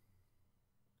editing.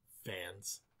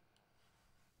 Fans.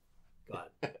 Go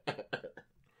ahead.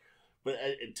 But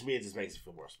to me, it just makes it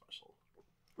feel more special.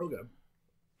 Okay.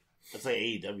 It's like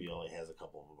AEW only has a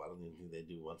couple of them. I don't even think they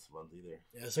do once a month either.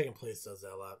 Yeah, second place does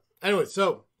that a lot. Anyway,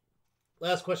 so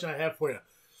last question I have for you.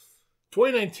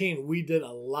 2019, we did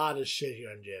a lot of shit here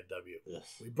on JFW.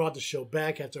 Yes. We brought the show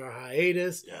back after our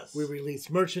hiatus. Yes. We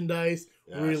released merchandise.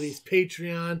 Yes. We released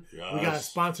Patreon. Yes. We got a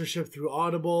sponsorship through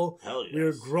Audible. Hell yes. We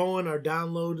were growing our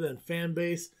download and fan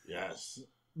base. Yes.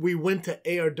 We went to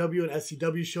ARW and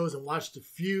SCW shows and watched the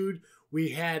feud.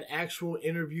 We had actual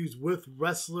interviews with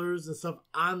wrestlers and stuff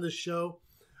on the show.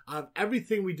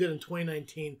 Everything we did in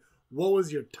 2019, what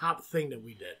was your top thing that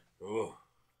we did? Ooh.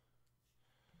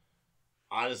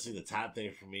 Honestly, the top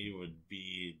thing for me would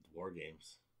be War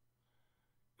Games.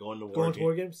 Going to War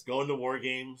Games. Going to War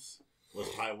Games? was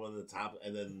probably one of the top,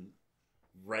 and then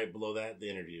right below that, the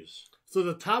interviews. So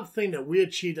the top thing that we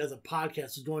achieved as a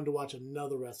podcast was going to watch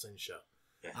another wrestling show.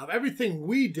 Yeah. Everything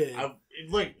we did,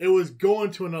 like it was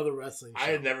going to another wrestling show. I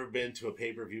had never been to a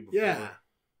pay-per-view before. Yeah.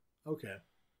 Okay.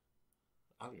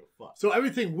 I don't give a fuck. So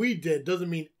everything we did doesn't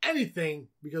mean anything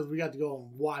because we got to go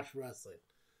and watch wrestling.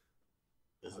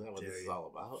 Isn't that what this is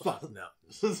all about? Fuck no.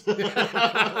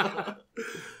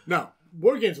 No.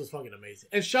 War Games was fucking amazing.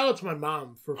 And shout out to my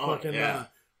mom for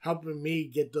helping me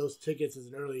get those tickets as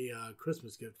an early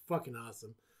Christmas gift. Fucking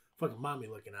awesome. Fucking mommy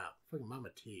looking out. Fucking Mama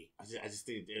T. I just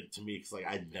think it, to me, because like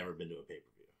I'd never been to a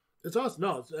pay-per-view. It's awesome.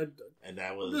 No. And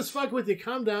that was... Just fuck with you.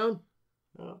 Calm down.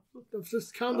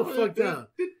 Just calm the fuck down.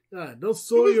 God, don't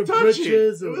soil your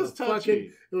britches. It was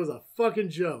a fucking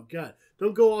joke. God,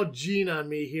 don't go all Gene on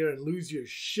me here and lose your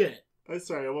shit. I'm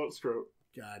sorry, I won't screw.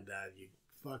 God, you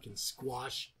fucking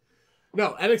squash.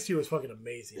 No, NXT was fucking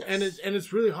amazing, yes. and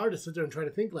it's really hard to sit there and try to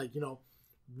think like, you know,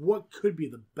 what could be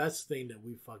the best thing that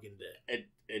we fucking did.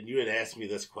 And you had asked me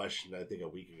this question I think a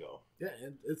week ago. Yeah,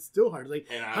 and it's still hard. Like,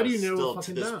 and how do you know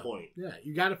fucking to this down? Point? Yeah,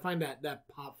 you got to find that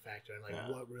pop factor and like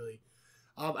what really.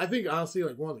 I think honestly,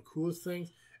 like one of the coolest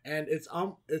things, and it's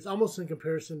almost in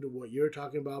comparison to what you're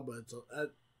talking about, but it's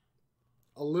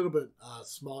a little bit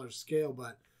smaller scale.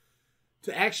 But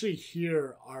to actually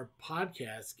hear our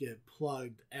podcast get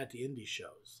plugged at the indie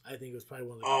shows, I think it was probably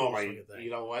one of the coolest things.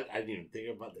 You know what? I didn't even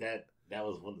think about that. That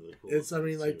was one of the coolest. I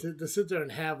mean, like to sit there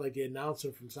and have like the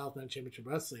announcer from Southland Championship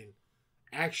Wrestling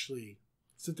actually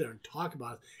sit there and talk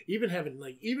about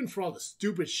it. Even for all the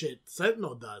stupid shit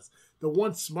Sentinel does, the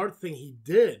one smart thing he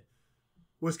did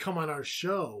was come on our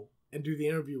show and do the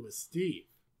interview with Steve.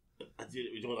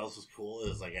 You know what else was cool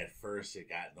is like at first it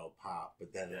got no pop,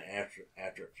 but then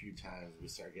after a few times we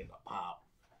started getting a pop.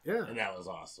 Yeah, and that was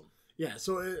awesome. Yeah,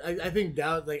 so I think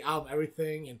that like out of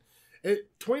everything, and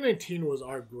 2019 was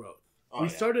our growth. We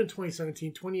started in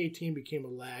 2017. 2018 became a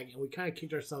lag, and we kind of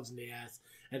kicked ourselves in the ass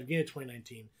at the beginning of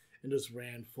 2019 and just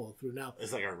ran full through. Now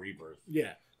it's like a rebirth.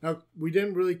 Yeah. Now we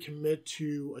didn't really commit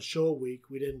to a show a week.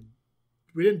 We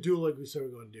didn't do it like we said we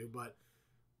were going to do. But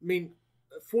I mean,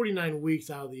 49 weeks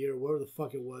out of the year, whatever the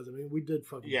fuck it was. I mean, we did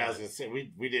fucking. Yeah, I was gonna say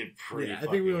we did pretty. Yeah, I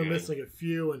think we were missing like a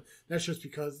few, and that's just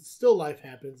because still life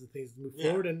happens and things move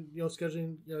forward, and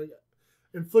scheduling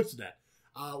inflicts that.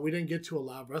 We didn't get to a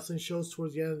lot of wrestling shows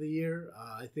towards the end of the year.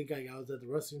 I think I was at the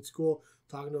wrestling school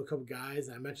talking to a couple guys,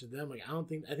 and I mentioned them. Like,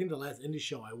 I think the last indie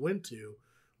show I went to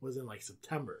was in like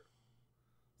September.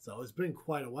 So it's been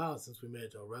quite a while since we made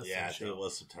it to a wrestling show. Yeah, I think it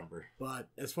was September. But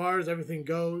as far as everything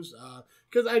goes,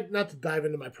 because not to dive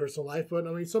into my personal life, but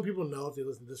I mean, some people know if they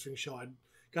listen to this ring show,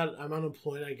 I'm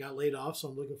unemployed. I got laid off, so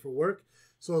I'm looking for work.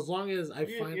 So as long as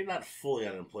you're not fully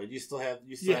unemployed. You still have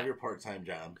your part-time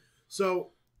job. So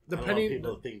depending,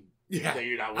 people think that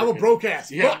you're not working. I'm a broke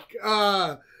ass. Yeah.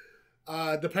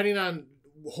 Depending on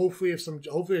hopefully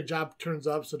a job turns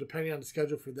up. So depending on the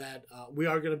schedule for that, we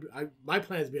are going to be. My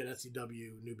plan is to be at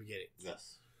SCW New Beginnings.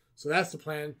 Yes. So that's the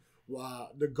plan.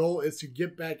 The goal is to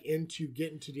get back into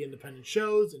getting to the independent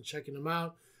shows and checking them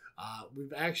out.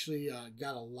 We've actually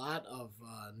got a lot of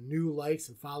new likes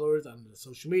and followers on the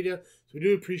social media, so we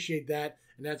do appreciate that.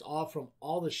 And that's all from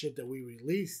all the shit that we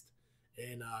released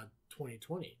in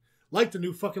 2020. Like the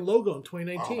new fucking logo in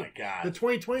 2019. Oh my god. The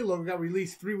 2020 logo got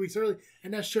released 3 weeks early,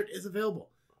 and that shirt is available.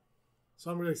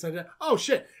 So I'm really excited. Oh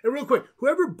shit. And real quick,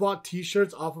 whoever bought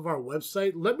t-shirts off of our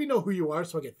website, let me know who you are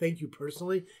so I can thank you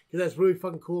personally, because that's really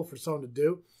fucking cool for someone to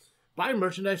do. Buying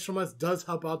merchandise from us does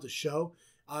help out the show.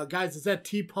 Guys, it's at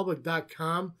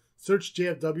tpublic.com. Search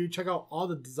JFW. Check out all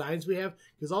the designs we have,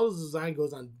 because all the design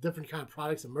goes on different kind of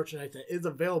products and merchandise that is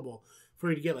available for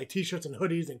you to get, like t-shirts and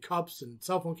hoodies and cups and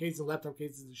cell phone cases and laptop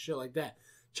cases and shit like that.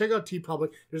 Check out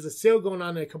TeePublic. There's a sale going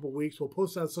on in a couple weeks. We'll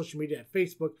post it on social media at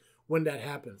Facebook when that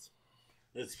happens.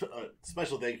 It's a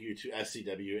special thank you to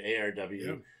SCW,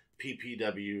 ARW,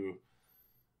 PPW.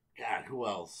 God, who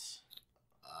else?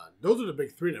 Those are the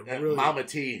big three that really. Mama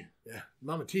T. Yeah,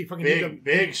 Mama T. Fucking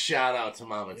big shout out to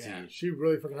Mama T. She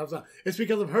really fucking helps out. It's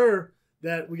because of her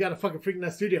that we got a fucking freak in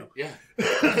that studio. Yeah.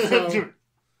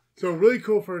 So really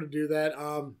cool for her to do that.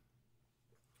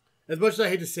 As much as I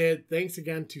hate to say it, thanks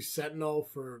again to Sentinel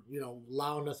for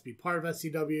allowing us to be part of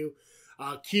SCW.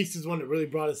 Keith is one that really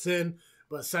brought us in,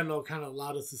 but Sentinel kind of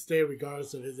allowed us to stay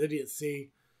regardless of his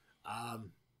idiocy.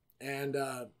 And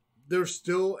there's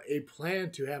still a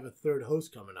plan to have a third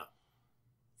host coming up.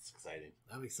 It's exciting.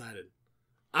 I'm excited.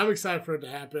 I'm excited for it to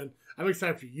happen. I'm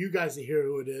excited for you guys to hear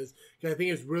who it is, because I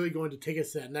think it's really going to take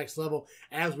us to that next level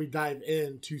as we dive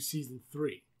into season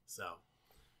 3. So,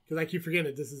 because I keep forgetting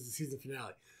that this is the season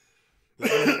finale.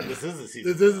 This is the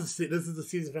season. This is the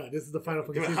season finale. This is the final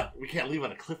fucking season. We can't leave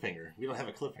on a cliffhanger. We don't have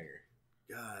a cliffhanger.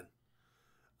 God.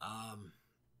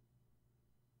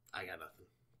 I got nothing.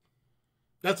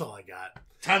 That's all I got.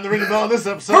 Time to ring the bell on this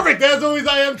episode. Perfect. As always,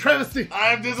 I am Travesty.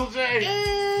 I'm Dizzle J.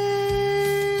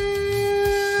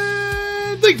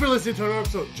 And thank you for listening to another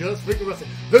episode of Just Freaking Wrestling,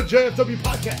 the JFW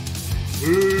podcast.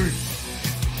 Peace.